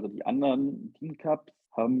 also die anderen Team Cups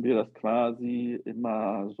haben wir das quasi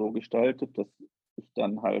immer so gestaltet, dass ich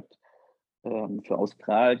dann halt für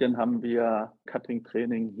Australien haben wir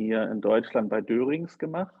Cutting-Training hier in Deutschland bei Dörings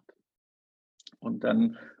gemacht. Und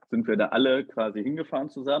dann sind wir da alle quasi hingefahren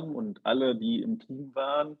zusammen und alle, die im Team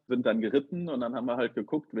waren, sind dann geritten und dann haben wir halt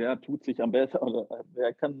geguckt, wer tut sich am besten oder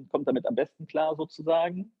kommt damit am besten klar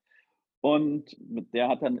sozusagen. Und der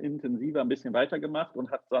hat dann intensiver ein bisschen weitergemacht und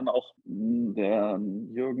hat dann auch, der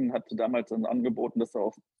Jürgen hatte damals dann angeboten, dass er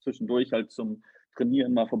auch zwischendurch halt zum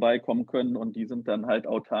Trainieren mal vorbeikommen können und die sind dann halt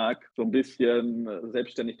autark so ein bisschen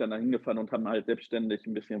selbstständig dann dahin gefahren und haben halt selbstständig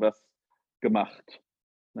ein bisschen was gemacht,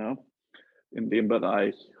 ja, in dem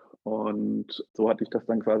Bereich. Und so hatte ich das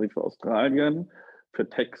dann quasi für Australien. Für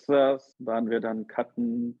Texas waren wir dann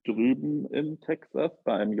cutten drüben in Texas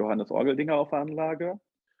beim Johannes Orgeldinger auf der Anlage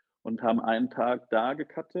und haben einen Tag da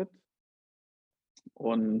gecuttet.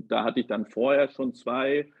 Und da hatte ich dann vorher schon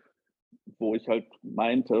zwei, wo ich halt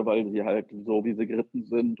meinte, weil sie halt so, wie sie geritten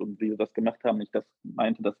sind und wie sie das gemacht haben, ich das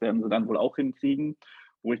meinte, das werden sie dann wohl auch hinkriegen,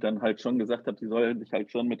 wo ich dann halt schon gesagt habe, sie sollen sich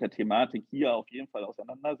halt schon mit der Thematik hier auf jeden Fall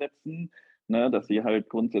auseinandersetzen, ne, dass sie halt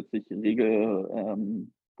grundsätzlich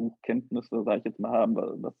Regelbuchkenntnisse, sage ich jetzt mal, haben,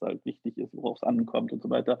 was halt wichtig ist, worauf es ankommt und so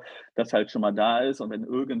weiter, das halt schon mal da ist und wenn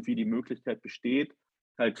irgendwie die Möglichkeit besteht,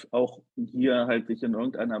 halt auch hier halt sich in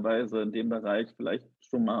irgendeiner Weise in dem Bereich vielleicht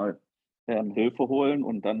schon mal Hilfe holen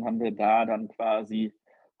und dann haben sie da dann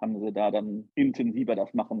intensiver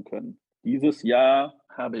das machen können. Dieses Jahr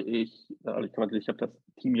habe ich habe das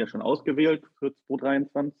Team ja schon ausgewählt für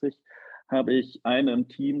 2023, habe ich eine im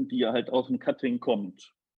Team, die halt aus dem Cutting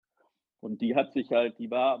kommt. Und die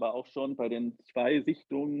war aber auch schon bei den 2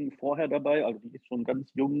 Sichtungen vorher dabei. Also die ist schon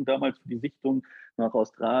ganz jung damals für die Sichtung nach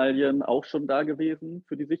Australien auch schon da gewesen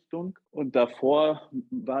für die Sichtung. Und davor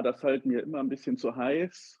war das halt mir immer ein bisschen zu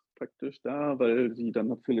heiß praktisch da, weil sie dann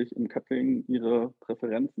natürlich im Cutting ihre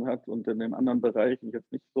Präferenzen hat und in den anderen Bereichen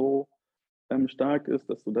jetzt nicht so stark ist,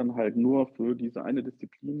 dass du dann halt nur für diese eine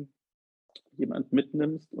Disziplin jemand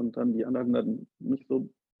mitnimmst und dann die anderen dann nicht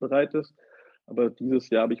so bereit ist. Aber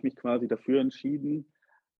dieses Jahr habe ich mich quasi dafür entschieden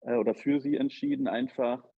oder für sie entschieden,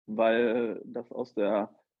 einfach weil das aus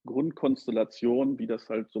der Grundkonstellation, wie das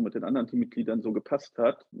halt so mit den anderen Teammitgliedern so gepasst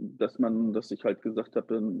hat, dass ich halt gesagt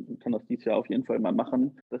habe, dann kann das dieses Jahr auf jeden Fall mal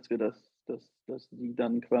machen, dass sie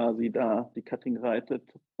dann quasi da die Cutting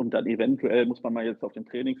reitet und dann eventuell muss man mal jetzt auf den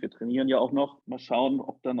Trainings, wir trainieren ja auch noch, mal schauen,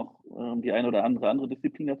 ob da noch die eine oder andere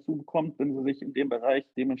Disziplin dazu bekommt, wenn sie sich in dem Bereich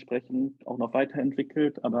dementsprechend auch noch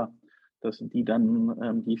weiterentwickelt, aber dass die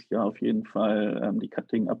dann dieses Jahr auf jeden Fall die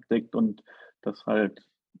Cutting abdeckt und das halt,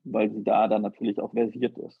 weil sie da dann natürlich auch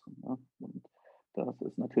versiert ist. Ne? Und das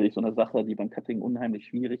ist natürlich so eine Sache, die beim Cutting unheimlich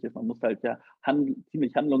schwierig ist. Man muss halt ja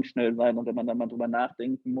ziemlich handlungsschnell sein und wenn man dann mal drüber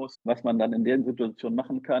nachdenken muss, was man dann in der Situation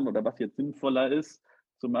machen kann oder was jetzt sinnvoller ist,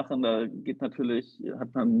 zu machen,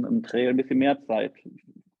 hat man im Trail ein bisschen mehr Zeit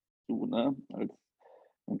zu, ne, als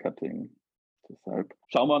im Cutting. Deshalb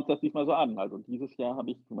schauen wir uns das nicht mal so an. Also dieses Jahr haben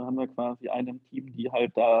wir quasi eine im Team, die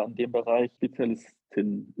halt da in dem Bereich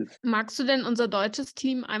Spezialistin ist. Magst du denn unser deutsches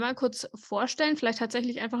Team einmal kurz vorstellen? Vielleicht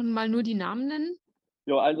tatsächlich einfach mal nur die Namen nennen?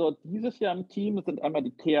 Ja, also dieses Jahr im Team sind einmal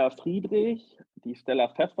die Thea Friedrich, die Stella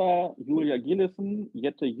Pfeffer, Julia Gillissen,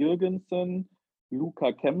 Jette Jürgensen,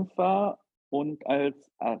 Luca Kämpfer und als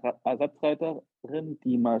Ersatzreiterin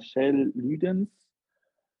die Marcel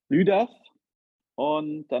Lüders.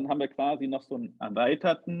 Und dann haben wir quasi noch so einen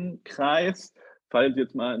erweiterten Kreis, falls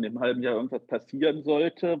jetzt mal in dem halben Jahr irgendwas passieren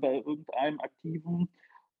sollte bei irgendeinem Aktiven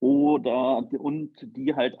und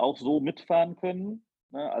die halt auch so mitfahren können,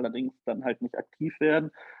 ne, allerdings dann halt nicht aktiv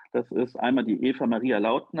werden. Das ist einmal die Eva Maria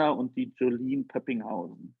Lautner und die Jolene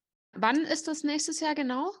Pöppinghausen. Wann ist das nächstes Jahr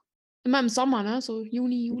genau? Immer im Sommer, ne? So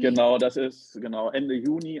Juni, Juli? Genau, das ist Ende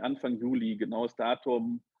Juni, Anfang Juli. Genaues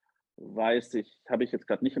Datum habe ich jetzt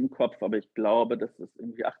gerade nicht im Kopf, aber ich glaube, das ist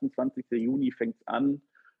irgendwie 28. Juni fängt es an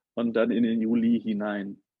und dann in den Juli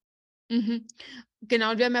hinein. Mhm.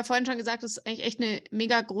 Genau, und wir haben ja vorhin schon gesagt, das ist eigentlich echt eine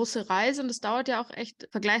mega große Reise und das dauert ja auch echt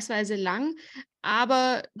vergleichsweise lang.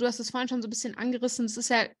 Aber du hast es vorhin schon so ein bisschen angerissen, es ist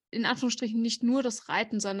ja in Anführungsstrichen nicht nur das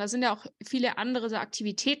Reiten, sondern da sind ja auch viele andere so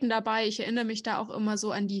Aktivitäten dabei. Ich erinnere mich da auch immer so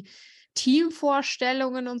an die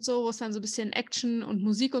Teamvorstellungen und so, wo es dann so ein bisschen Action und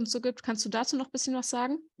Musik und so gibt. Kannst du dazu noch ein bisschen was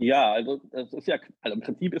sagen? Ja, also im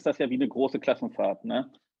Prinzip ist das ja wie eine große Klassenfahrt,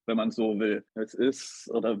 ne? Wenn man so will. Also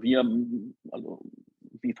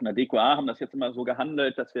wie von der DQA haben das jetzt immer so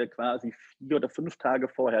gehandelt, dass wir quasi 4 oder 5 Tage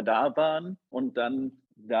vorher da waren und dann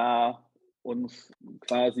da uns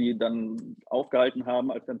quasi dann aufgehalten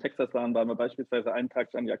haben. Als wir in Texas waren wir beispielsweise einen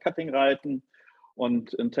Tag dann ja Cutting reiten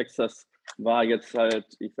und in Texas war jetzt halt,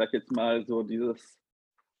 ich sag jetzt mal so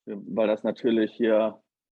weil das natürlich hier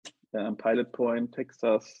Pilot Point,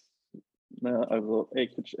 Texas, ne, also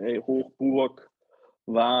AKHA, Hochburg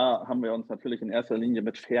haben wir uns natürlich in erster Linie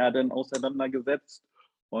mit Pferden auseinandergesetzt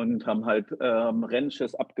und haben halt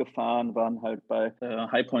Ranches abgefahren, waren halt bei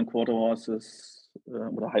High Point Quarter Horses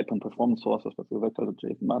oder High Point Performance Horses, was gesagt, also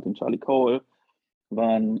Jason Martin, Charlie Cole,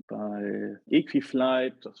 waren bei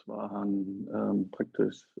Equiflight, das waren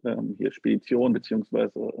praktisch hier Speditionen,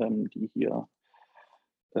 beziehungsweise die hier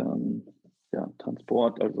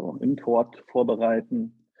Transport, also Import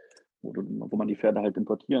vorbereiten, wo man die Pferde halt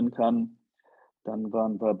importieren kann. Dann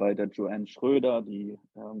waren wir bei der Joanne Schröder, die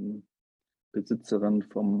Besitzerin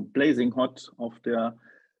vom Blazing Hot auf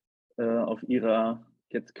ihrer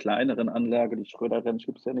jetzt kleineren Anlage. Die Schröder Ranch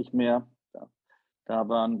gibt es ja nicht mehr. Da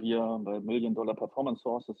waren wir bei $1 Million Performance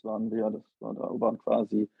Horses haben wir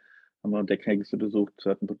Deckhengste besucht,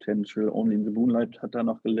 hatten Potential, Only in the Moonlight hat da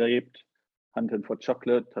noch gelebt. Hunting for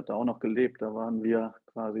Chocolate hat da auch noch gelebt. Da waren wir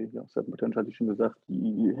quasi, ja, Certain Potential hatte ich schon gesagt,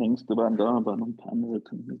 die Hengste waren da, aber noch ein paar andere,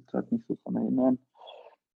 kann ich mich gerade nicht so dran erinnern,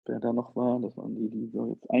 wer da noch war. Das waren die so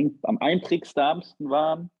jetzt am einträgssamsten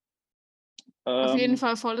waren. Auf jeden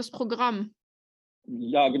Fall volles Programm.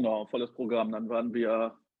 Ja, genau, volles Programm. Dann waren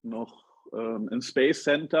wir noch im Space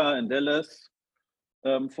Center in Dallas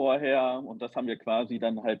vorher und das haben wir quasi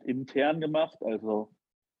dann halt intern gemacht, also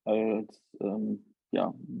als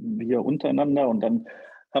wir untereinander und dann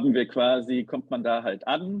kommt man da halt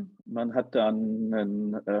an, man hat dann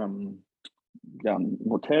ein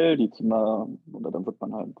Hotel, die Zimmer, oder dann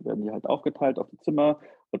werden die halt aufgeteilt auf die Zimmer,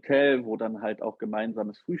 Hotel, wo dann halt auch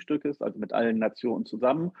gemeinsames Frühstück ist, also mit allen Nationen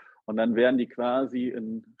zusammen. Und dann werden die quasi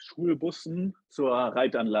in Schulbussen zur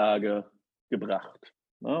Reitanlage gebracht.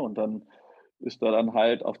 Ne? Und dann ist da dann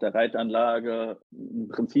halt auf der Reitanlage im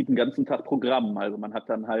Prinzip einen ganzen Tag Programm. Also man hat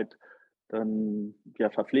dann halt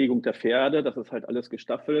Verpflegung der Pferde, das ist halt alles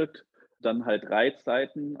gestaffelt. Dann halt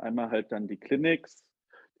Reitzeiten, einmal halt dann die Clinics,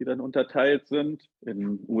 die dann unterteilt sind. In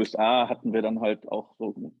den USA hatten wir dann halt auch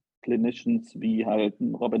so Clinicians wie halt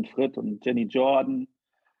Robin Fritt und Jenny Jordan.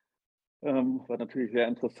 War natürlich sehr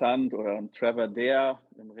interessant. Oder ein Trevor Dare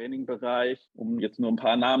im Reining-Bereich, um jetzt nur ein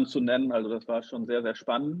paar Namen zu nennen. Also das war schon sehr, sehr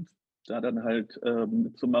spannend, da dann halt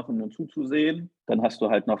mitzumachen und zuzusehen. Dann hast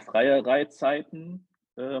du halt noch freie Reitzeiten,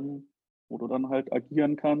 wo du dann halt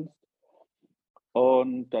agieren kannst.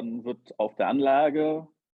 Und dann wird auf der Anlage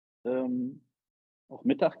auch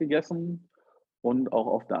Mittag gegessen und auch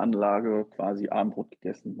auf der Anlage quasi Abendbrot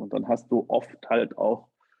gegessen. Und dann hast du oft halt auch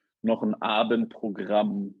noch ein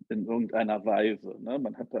Abendprogramm in irgendeiner Weise. Ne?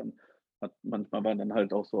 Manchmal waren dann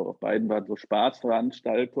halt auch so auf beiden waren so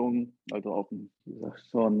Spaßveranstaltungen. Also auch, wie gesagt,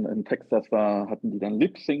 schon in Texas hatten die dann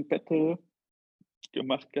Lip-Sync-Battle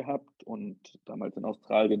gemacht gehabt und damals in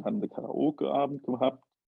Australien haben wir Karaoke-Abend gehabt.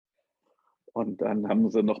 Und dann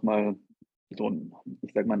haben sie nochmal so ein,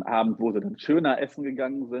 ich sag mal, ein Abend, wo sie dann schöner essen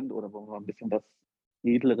gegangen sind oder wo man ein bisschen was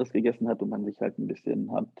Edleres gegessen hat und man sich halt ein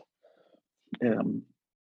bisschen hat, ähm,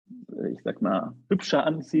 ich sag mal, hübscher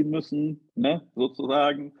anziehen müssen, ne,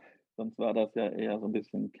 sozusagen. Sonst war das ja eher so ein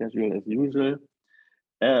bisschen casual as usual.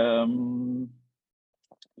 Ähm,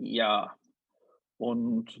 ja,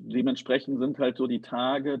 und dementsprechend sind halt so die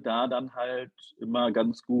Tage da dann halt immer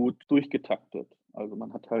ganz gut durchgetaktet. Also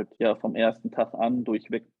man hat halt ja vom ersten Tag an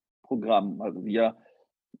durchweg Programm. Also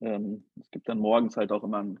es gibt dann morgens halt auch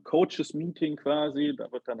immer ein Coaches-Meeting quasi.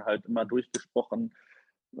 Da wird dann halt immer durchgesprochen.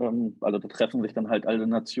 Also da treffen sich dann halt alle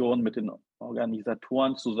Nationen mit den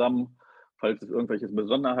Organisatoren zusammen, falls es irgendwelche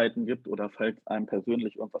Besonderheiten gibt oder falls einem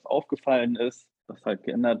persönlich irgendwas aufgefallen ist, was halt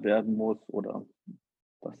geändert werden muss oder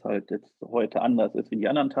was halt jetzt heute anders ist wie die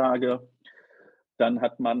anderen Tage. Dann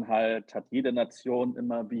hat jede Nation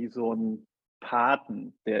immer wie so einen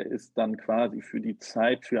Paten, der ist dann quasi für die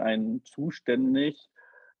Zeit für einen zuständig,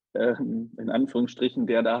 in Anführungsstrichen,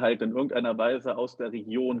 der da halt in irgendeiner Weise aus der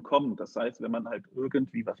Region kommt. Das heißt, wenn man halt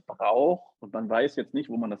irgendwie was braucht und man weiß jetzt nicht,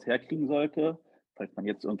 wo man das herkriegen sollte, falls man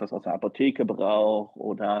jetzt irgendwas aus der Apotheke braucht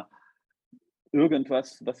oder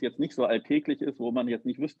irgendwas, was jetzt nicht so alltäglich ist, wo man jetzt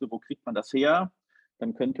nicht wüsste, wo kriegt man das her,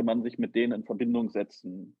 dann könnte man sich mit denen in Verbindung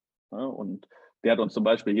setzen. Ne? Und der hat uns zum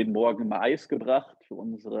Beispiel jeden Morgen immer Eis gebracht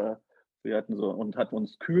für wir hatten so und hat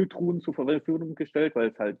uns Kühltruhen zur Verfügung gestellt, weil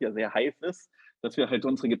es halt ja sehr heiß ist, dass wir halt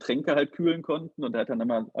unsere Getränke halt kühlen konnten. Und er hat dann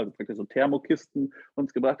immer, also praktisch so Thermokisten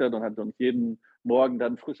uns gebracht hat und hat uns jeden Morgen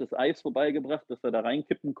dann frisches Eis vorbeigebracht, dass wir da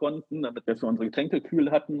reinkippen konnten, damit wir unsere Getränke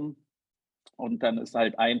kühl hatten. Und dann ist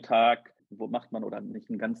halt ein Tag, wo macht man, oder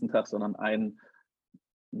nicht einen ganzen Tag, sondern einen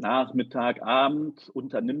Nachmittag, Abend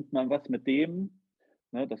unternimmt man was mit dem,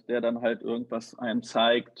 ne, dass der dann halt irgendwas einem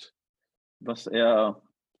zeigt, was er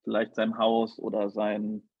vielleicht sein Haus oder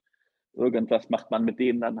irgendwas macht man mit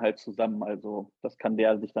denen dann halt zusammen. Also das kann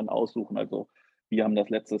der sich dann aussuchen. Also wir haben das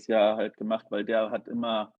letztes Jahr halt gemacht, weil der hat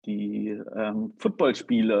immer die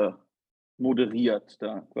Footballspiele moderiert.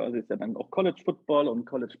 Da quasi ist ja dann auch College Football und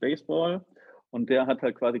College Baseball. Und der hat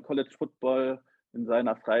halt quasi College Football in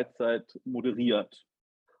seiner Freizeit moderiert.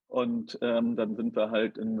 Und dann sind wir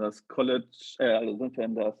halt also sind wir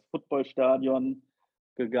in das Footballstadion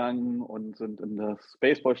gegangen und sind in das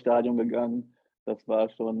Baseballstadion gegangen. Das war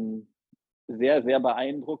schon sehr, sehr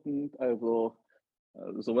beeindruckend. Also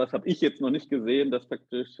sowas habe ich jetzt noch nicht gesehen,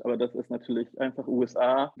 aber das ist natürlich einfach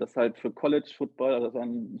USA, das halt für College Football, also das ist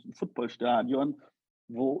ein Footballstadion,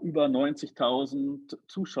 wo über 90.000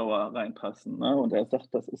 Zuschauer reinpassen. Ne? Und er sagt,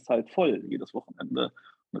 das ist halt voll jedes Wochenende. Und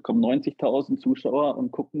da kommen 90.000 Zuschauer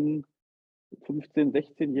und gucken 15-,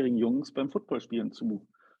 16-jährigen Jungs beim Footballspielen zu.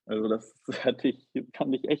 Also das fand ich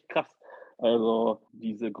echt krass. Also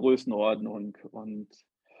diese Größenordnung und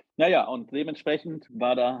naja, und dementsprechend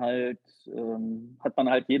hat man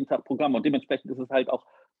halt jeden Tag Programm und dementsprechend ist es halt auch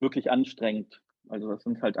wirklich anstrengend. Also das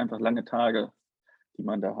sind halt einfach lange Tage, die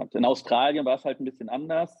man da hat. In Australien war es halt ein bisschen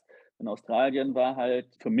anders. In Australien war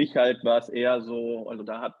es eher so, also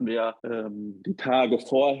da hatten wir die Tage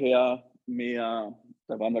vorher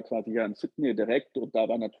da waren wir quasi ja in Sydney direkt und da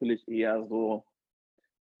war natürlich eher so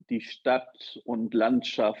die Stadt und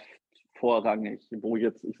Landschaft vorrangig, wo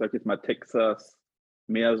jetzt, ich sage jetzt mal Texas,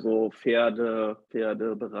 mehr so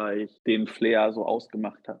Pferdebereich den Flair so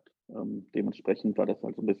ausgemacht hat. Dementsprechend war das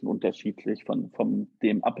halt so ein bisschen unterschiedlich. Von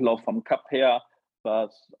dem Ablauf vom Cup her war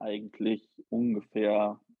es eigentlich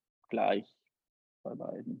ungefähr gleich bei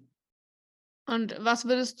beiden. Und was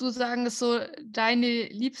würdest du sagen, ist so deine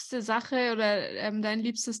liebste Sache oder dein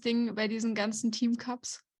liebstes Ding bei diesen ganzen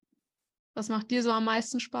Teamcups? Was macht dir so am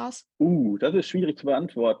meisten Spaß? Das ist schwierig zu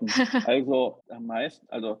beantworten.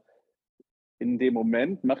 Also in dem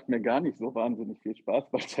Moment macht mir gar nicht so wahnsinnig viel Spaß,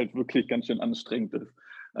 weil es halt wirklich ganz schön anstrengend ist.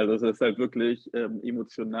 Also es ist halt wirklich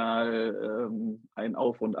emotional ein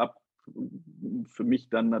Auf und Ab. Für mich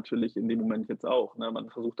dann natürlich in dem Moment jetzt auch. Ne? Man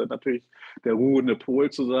versucht dann natürlich der ruhende Pol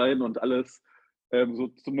zu sein und alles so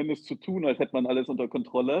zumindest zu tun, als hätte man alles unter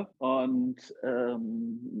Kontrolle. Und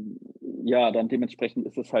ja, dann dementsprechend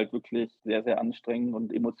ist es halt wirklich sehr, sehr anstrengend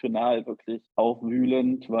und emotional wirklich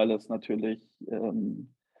aufwühlend, weil es natürlich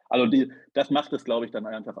das macht es, glaube ich, dann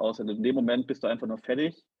einfach aus. Und in dem Moment bist du einfach nur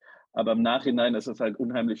fertig. Aber im Nachhinein ist es halt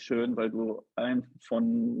unheimlich schön, weil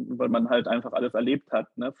man halt einfach alles erlebt hat,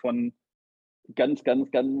 ne? Von ganz,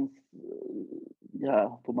 ganz, ganz,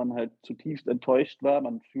 ja, wo man halt zutiefst enttäuscht war.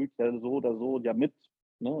 Man fühlt ja so oder so ja mit,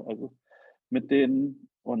 ne? Also mit denen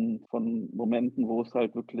und von Momenten, wo es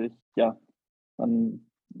halt wirklich, ja, man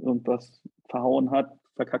irgendwas verhauen hat,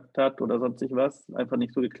 verkackt hat oder sonstig was, einfach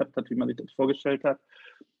nicht so geklappt hat, wie man sich das vorgestellt hat,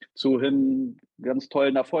 zu hin ganz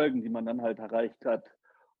tollen Erfolgen, die man dann halt erreicht hat.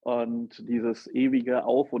 Und dieses ewige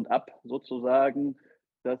Auf und Ab sozusagen,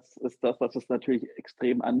 das ist das, was es natürlich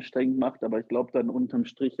extrem anstrengend macht, aber ich glaube, dann unterm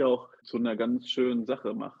Strich auch zu einer ganz schönen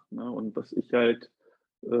Sache macht, ne? Und was ich halt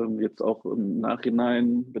jetzt auch im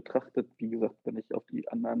Nachhinein betrachtet, wie gesagt, wenn ich auf die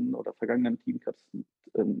anderen oder vergangenen Teamcups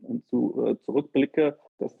zurückblicke,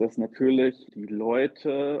 dass das natürlich die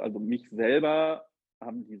Leute, also mich selber,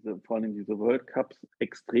 haben vor allem diese World Cups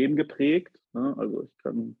extrem geprägt, ne? Also ich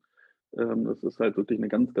kann, das ist halt wirklich eine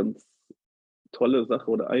ganz, ganz tolle Sache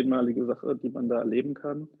oder einmalige Sache, die man da erleben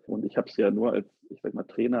kann. Und ich habe es ja nur als, ich sag mal,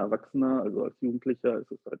 Trainer, Erwachsener, also als Jugendlicher ist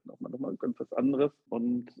es halt nochmal ganz was anderes.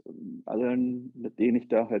 Und allen, mit denen ich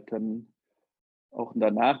da halt dann auch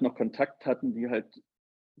danach noch Kontakt hatten, die halt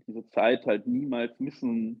diese Zeit halt niemals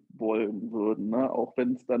missen wollen würden, ne? Auch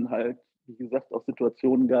wenn es dann halt, wie gesagt, auch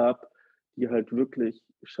Situationen gab, die halt wirklich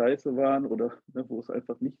scheiße waren oder ne, wo es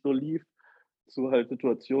einfach nicht so lief, zu halt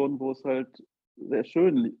Situationen, wo es halt sehr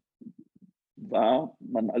schön war,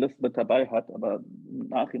 man alles mit dabei hat, aber im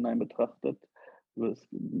Nachhinein betrachtet, ist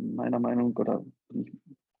meiner Meinung nach, oder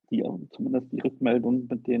zumindest die Rückmeldung,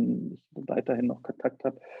 mit denen ich weiterhin noch Kontakt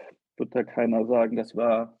habe, wird da keiner sagen, das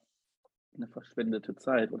war eine verschwendete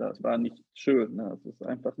Zeit oder es war nicht schön. Ne? Es ist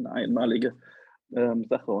einfach eine einmalige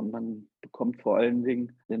Sache und man bekommt vor allen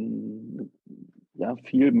Dingen ja,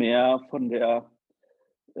 viel mehr von der,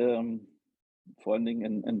 ähm, vor allen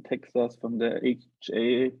Dingen in Texas, von der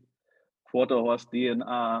HA Quarterhorse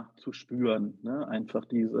DNA zu spüren. Ne? Einfach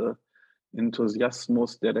dieser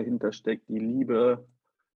Enthusiasmus, der dahinter steckt, die Liebe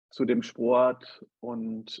zu dem Sport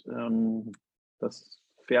und das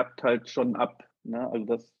färbt halt schon ab. Ne? Also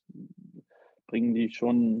das bringen die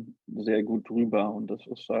schon sehr gut rüber und das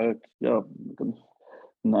ist halt ja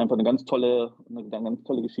einfach eine ganz tolle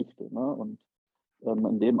Geschichte. Ne? Und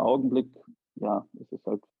in dem Augenblick, ja, ist es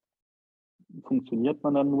halt, funktioniert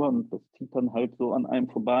man dann nur und das zieht dann halt so an einem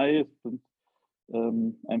vorbei. Es sind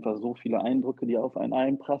einfach so viele Eindrücke, die auf einen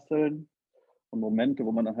einprasseln und Momente,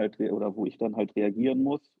 wo man dann halt oder wo ich dann halt reagieren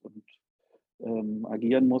muss und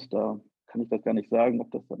agieren muss. Da kann ich das gar nicht sagen,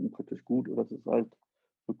 ob das dann praktisch gut oder es ist halt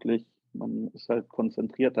wirklich, man ist halt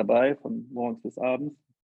konzentriert dabei von morgens bis abends.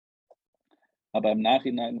 Aber im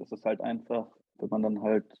Nachhinein ist es halt einfach, wenn man dann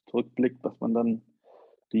halt zurückblickt, dass man dann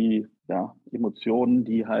die ja, Emotionen,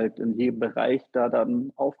 die halt in jedem Bereich da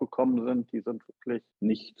dann aufgekommen sind, die sind wirklich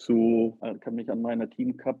nicht zu, ich kann mich an meine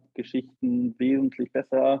Team Cup-Geschichten wesentlich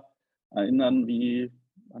besser erinnern, wie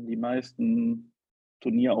an die meisten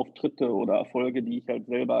Turnierauftritte oder Erfolge, die ich halt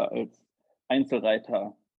selber als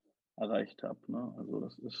Einzelreiter erreicht habe. Ne? Also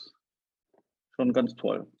das ist schon ganz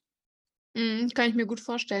toll. Kann ich mir gut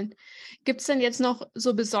vorstellen. Gibt's denn jetzt noch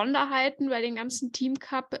so Besonderheiten bei den ganzen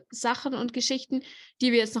Team-Cup-Sachen und Geschichten,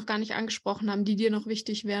 die wir jetzt noch gar nicht angesprochen haben, die dir noch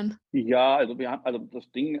wichtig wären? Ja, also wir haben, also das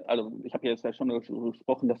Ding, also ich habe jetzt ja schon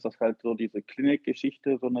gesprochen, dass das halt so diese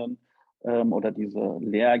Klinikgeschichte, sondern oder diese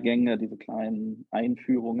Lehrgänge, diese kleinen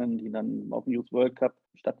Einführungen, die dann auf dem Youth World Cup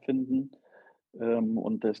stattfinden,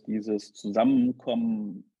 und dass dieses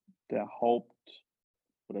Zusammenkommen der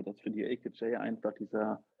oder dass für die AKJ einfach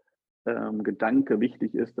dieser Gedanke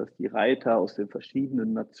wichtig ist, dass die Reiter aus den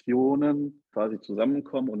verschiedenen Nationen quasi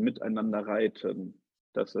zusammenkommen und miteinander reiten.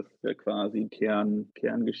 Das ist ja quasi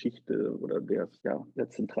Kerngeschichte oder der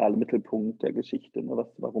zentrale Mittelpunkt der Geschichte, ne,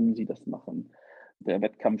 warum sie das machen. Der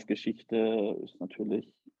Wettkampfgeschichte ist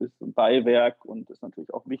ein Beiwerk und ist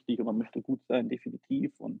natürlich auch wichtig und man möchte gut sein,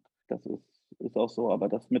 definitiv. Und das ist auch so, aber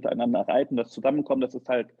das Miteinander reiten, das Zusammenkommen, das ist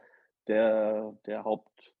halt der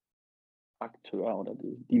Hauptakteur oder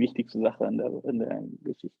die wichtigste Sache in der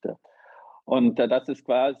Geschichte. Und das ist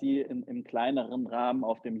quasi im kleineren Rahmen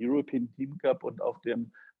auf dem European Team Cup und auf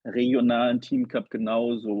dem regionalen Team Cup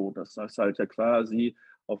genauso. Das heißt halt ja quasi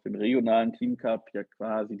auf dem regionalen Team Cup ja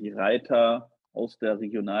quasi die Reiter aus der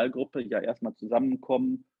Regionalgruppe ja erstmal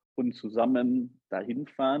zusammenkommen und zusammen dahin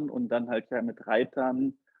fahren und dann halt ja mit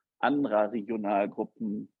Reitern anderer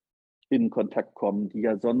Regionalgruppen in Kontakt kommen, die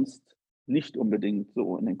ja sonst nicht unbedingt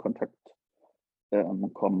so in den Kontakt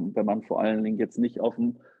kommen, wenn man vor allen Dingen jetzt nicht auf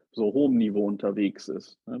einem so hohem Niveau unterwegs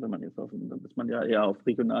ist. Ne? Wenn man jetzt dann ist man ja eher auf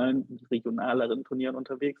regionaleren Turnieren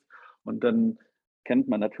unterwegs und dann kennt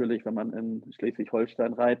man natürlich, wenn man in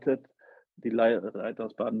Schleswig-Holstein reitet, die Reiter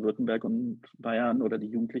aus Baden-Württemberg und Bayern oder die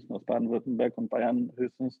Jugendlichen aus Baden-Württemberg und Bayern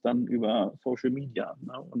höchstens dann über Social Media,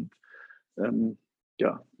 ne? Und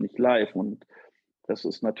ja, nicht live. Und das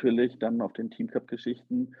ist natürlich dann auf den Team Cup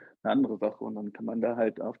Geschichten eine andere Sache. Und dann kann man da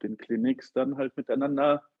halt auf den Clinics dann halt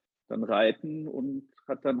miteinander dann reiten und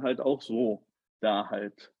hat dann halt auch so da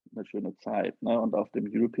halt eine schöne Zeit. Ne? Und auf dem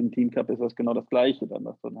European Team Cup ist das genau das Gleiche, dann,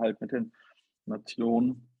 dass dann halt mit den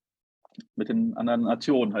anderen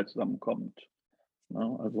Nationen halt zusammenkommt.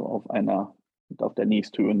 ne? Also auf der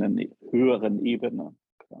höheren Ebene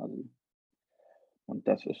quasi. Und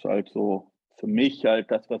das ist halt so für mich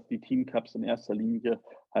halt das, was die Teamcups in erster Linie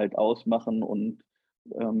halt ausmachen und,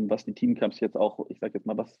 was die Teamcups jetzt auch, ich sage jetzt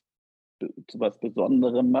mal, zu was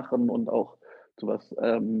Besonderem machen und auch zu was,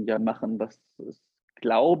 ja, machen, was es,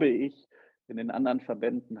 glaube ich, in den anderen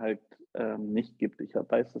Verbänden halt, nicht gibt. Ich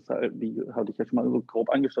weiß das halt, wie hatte ich ja schon mal so grob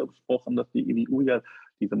angesprochen, dass die EBU ja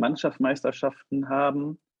diese Mannschaftsmeisterschaften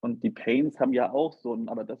haben und die Pains haben ja auch so 'n,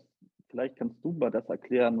 aber das, vielleicht kannst du mal das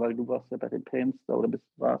erklären, weil du warst ja bei den Pains da oder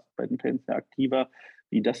warst bei den Pains ja aktiver,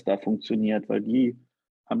 wie das da funktioniert, weil die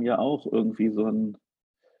haben ja auch irgendwie so 'n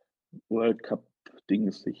World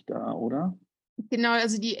Cup-Dings sich da, oder? Genau,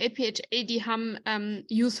 also die APHA, die haben,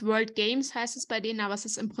 Youth World Games heißt es bei denen, aber es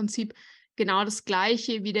ist im Prinzip genau das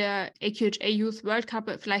Gleiche wie der AQHA Youth World Cup,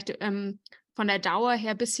 vielleicht, von der Dauer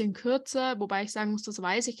her ein bisschen kürzer, wobei ich sagen muss, das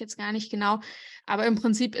weiß ich jetzt gar nicht genau. Aber im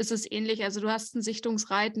Prinzip ist es ähnlich. Also, du hast ein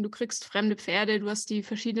Sichtungsreiten, du kriegst fremde Pferde, du hast die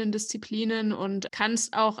verschiedenen Disziplinen und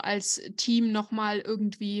kannst auch als Team noch mal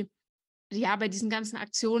irgendwie, ja, bei diesen ganzen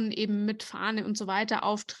Aktionen eben mit Fahne und so weiter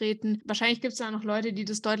auftreten. Wahrscheinlich gibt es da noch Leute, die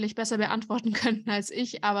das deutlich besser beantworten könnten als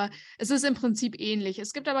ich, aber es ist im Prinzip ähnlich.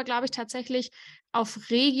 Es gibt aber, glaube ich, tatsächlich auf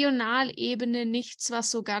Regionalebene nichts,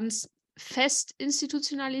 was so ganz fest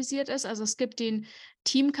institutionalisiert ist. Also, es gibt den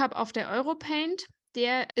Team Cup auf der Europaint,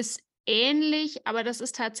 der ist ähnlich, aber das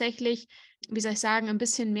ist tatsächlich, wie soll ich sagen, ein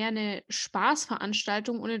bisschen mehr eine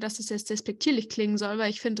Spaßveranstaltung, ohne dass es jetzt despektierlich klingen soll, weil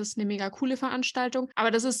ich finde, das ist 'ne mega coole Veranstaltung.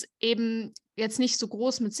 Aber das ist eben jetzt nicht so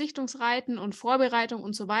groß mit Sichtungsreiten und Vorbereitung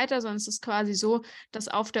und so weiter, sondern es ist quasi so, dass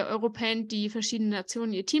auf der Europaint die verschiedenen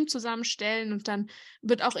Nationen ihr Team zusammenstellen und dann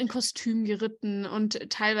wird auch in Kostüm geritten und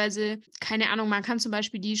teilweise, keine Ahnung, man kann zum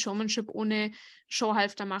Beispiel die Showmanship ohne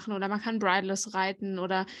Showhalfter machen oder man kann bridleless reiten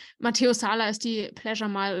oder Matteo Sala ist die Pleasure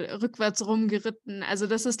mal rückwärts rumgeritten. Also,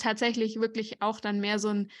 das ist tatsächlich wirklich auch dann mehr so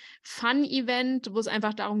 'n Fun-Event, wo es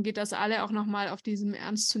einfach darum geht, dass alle auch noch mal auf diesem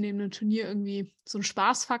ernstzunehmenden Turnier irgendwie so 'n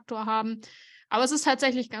Spaßfaktor haben. Aber es ist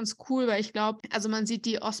tatsächlich ganz cool, weil ich glaube, also, man sieht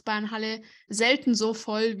die Ostbahnhalle selten so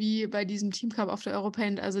voll wie bei diesem Team Cup auf der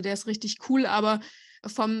Europaint. Also, der ist richtig cool, aber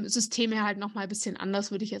vom System her halt noch mal bisschen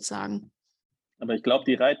anders, würde ich jetzt sagen. Aber ich glaube,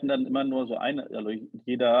 die reiten dann immer nur so also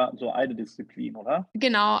jeder so eine Disziplin, oder?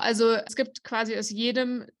 Genau, also es gibt quasi aus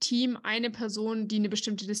jedem Team eine Person, die 'ne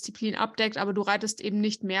bestimmte Disziplin abdeckt, aber du reitest eben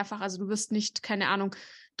nicht mehrfach. Also, du wirst nicht, keine Ahnung,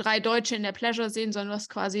 3 Deutsche in der Pleasure sehen, sondern du hast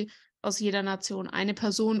quasi aus jeder Nation eine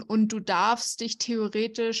Person und du darfst dich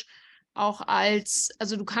theoretisch auch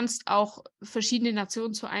also, du kannst auch verschiedene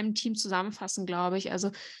Nationen zu einem Team zusammenfassen, glaube ich. Also,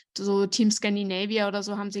 so Team Scandinavia oder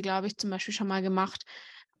so haben sie, glaube ich, zum Beispiel schon mal gemacht.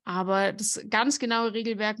 Aber das ganz genaue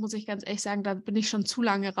Regelwerk, muss ich ganz ehrlich sagen, da bin ich schon zu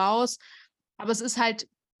lange raus. Aber es ist halt,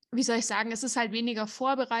 wie soll ich sagen, es ist halt weniger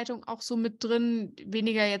Vorbereitung auch so mit drin,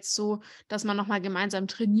 weniger jetzt so, dass man noch mal gemeinsam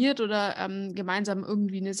trainiert oder, gemeinsam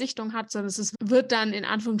irgendwie eine Sichtung hat, sondern es wird dann in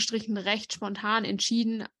Anführungsstrichen recht spontan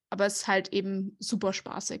entschieden, aber es ist halt eben super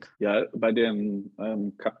spaßig. Ja, bei dem,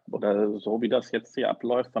 Cup oder so wie das jetzt hier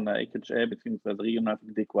abläuft von der AKHA beziehungsweise regional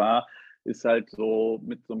von Decoir, ist halt so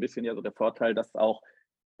mit so ein bisschen ja so der Vorteil, dass auch,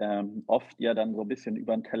 oft ja dann so ein bisschen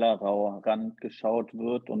über den Tellerrand geschaut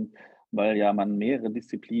wird und weil ja man mehrere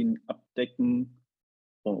Disziplinen abdecken,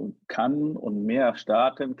 kann und mehr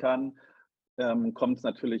starten kann, kommt es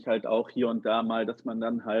natürlich halt auch hier und da mal, dass man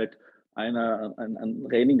dann halt ein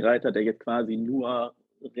Trainingreiter, der jetzt quasi nur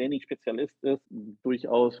Trainingsspezialist ist,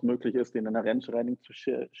 durchaus möglich ist, den in der Rennschreining zu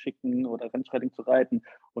schicken oder Rennschreining zu reiten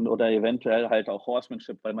und oder eventuell halt auch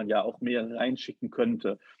Horsemanship, weil man ja auch mehr reinschicken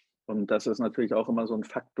könnte. Und das ist natürlich auch immer so ein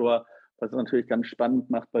Faktor, was es natürlich ganz spannend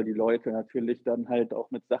macht, weil die Leute natürlich dann halt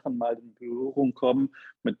auch mit Sachen mal in Berührung kommen,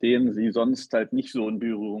 mit denen sie sonst halt nicht so in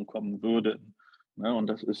Berührung kommen würden. Ne? Und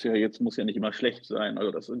das ist ja jetzt, muss ja nicht immer schlecht sein.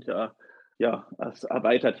 Also das sind ja, ja, das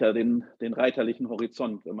erweitert ja den reiterlichen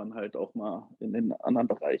Horizont, wenn man halt auch mal in den anderen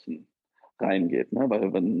Bereichen reingeht. Ne?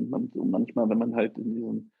 Weil wenn man so manchmal, wenn man halt in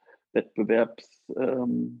diesen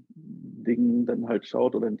Dingen dann halt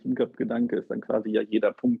schaut oder ein Teamcup-Gedanke ist, dann quasi ja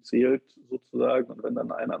jeder Punkt zählt sozusagen. Und wenn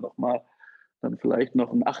dann einer nochmal dann vielleicht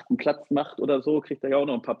noch einen achten Platz macht oder so, kriegt er ja auch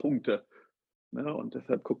noch ein paar Punkte. Ne? Und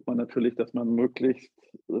deshalb guckt man natürlich, dass man möglichst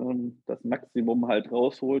das Maximum halt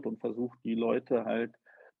rausholt und versucht, die Leute halt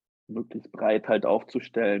möglichst breit halt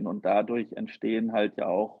aufzustellen. Und dadurch entstehen halt ja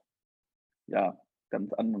auch, ja,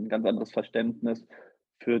 'n ganz anderes Verständnis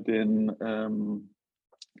für den,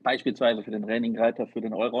 beispielsweise für den Reining-Reiter für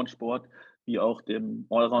den Allround-Sport, wie auch dem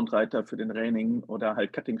Allround-Reiter für den Reining oder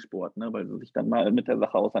halt Cutting-Sport, ne, weil sie sich dann mal mit der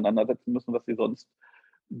Sache auseinandersetzen müssen, was sie sonst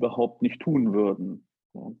überhaupt nicht tun würden,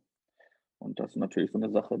 ne? Und das ist natürlich so eine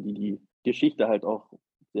Sache, die die Geschichte halt auch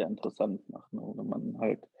sehr interessant macht, ne? Wenn man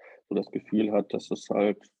halt so das Gefühl hat, dass es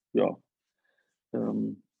halt, ja,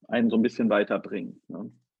 einen so ein bisschen weiterbringt,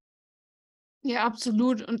 ne? Ja,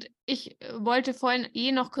 absolut. Und ich wollte vorhin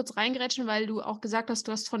noch kurz reingrätschen, weil du auch gesagt hast,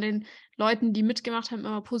 du hast von den Leuten, die mitgemacht haben,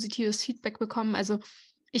 immer positives Feedback bekommen. Also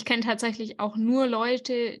ich kenne tatsächlich auch nur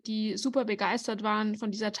Leute, die super begeistert waren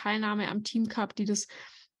von dieser Teilnahme am Team Cup, die das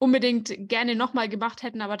unbedingt gerne nochmal gemacht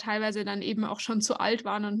hätten, aber teilweise dann eben auch schon zu alt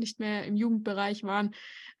waren und nicht mehr im Jugendbereich waren.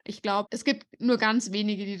 Ich glaube, es gibt nur ganz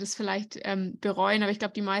wenige, die das vielleicht bereuen, aber ich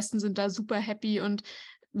glaube, die meisten sind da super happy und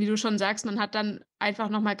wie du schon sagst, man hat dann einfach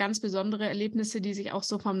noch mal ganz besondere Erlebnisse, die sich auch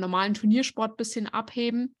so vom normalen Turniersport bisschen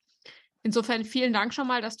abheben. Insofern vielen Dank schon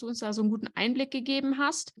mal, dass du uns da so einen guten Einblick gegeben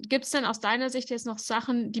hast. Gibt es denn aus deiner Sicht jetzt noch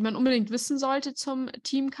Sachen, die man unbedingt wissen sollte zum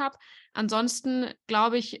Team Cup? Ansonsten,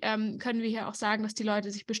 glaube ich, können wir hier auch sagen, dass die Leute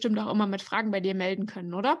sich bestimmt auch immer mit Fragen bei dir melden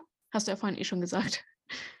können, oder? Hast du ja vorhin eh schon gesagt.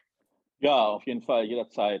 Ja, auf jeden Fall,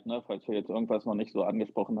 jederzeit, ne? Falls wir jetzt irgendwas noch nicht so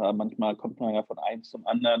angesprochen haben. Manchmal kommt man ja von eins zum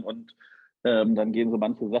anderen und, dann gehen so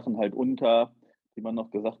manche Sachen halt unter, die man noch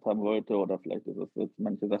gesagt haben wollte, oder vielleicht ist es jetzt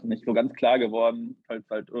manche Sachen nicht so ganz klar geworden. Falls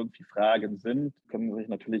halt irgendwie Fragen sind, können Sie sich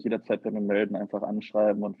natürlich jederzeit bei mir melden, einfach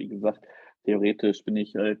anschreiben und wie gesagt, theoretisch bin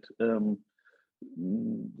ich halt,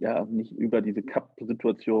 ja, nicht über diese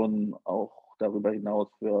Cup-Situation, auch darüber hinaus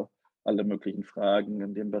für alle möglichen Fragen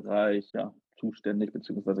in dem Bereich, ja, zuständig,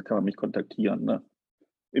 beziehungsweise kann man mich kontaktieren, ne?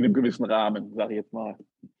 In einem gewissen Rahmen, sage ich jetzt mal.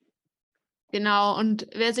 Genau, und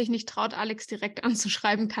wer sich nicht traut, Alex direkt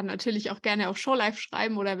anzuschreiben, kann natürlich auch gerne auf Showlife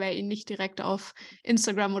schreiben oder wer ihn nicht direkt auf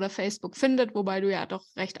Instagram oder Facebook findet, wobei du ja doch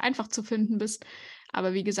recht einfach zu finden bist.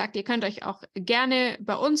 Aber wie gesagt, ihr könnt euch auch gerne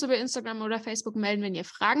bei uns über Instagram oder Facebook melden, wenn ihr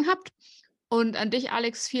Fragen habt. Und an dich,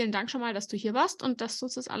 Alex, vielen Dank schon mal, dass du hier warst und dass du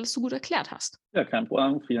uns das alles so gut erklärt hast. Ja, kein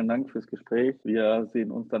Problem. Vielen Dank fürs Gespräch. Wir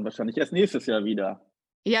sehen uns dann wahrscheinlich erst nächstes Jahr wieder.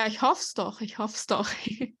 Ja, ich hoffe es doch. Ich hoffe es doch.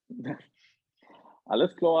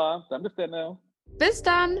 Alles klar, dann bis dann. Bis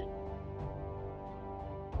dann!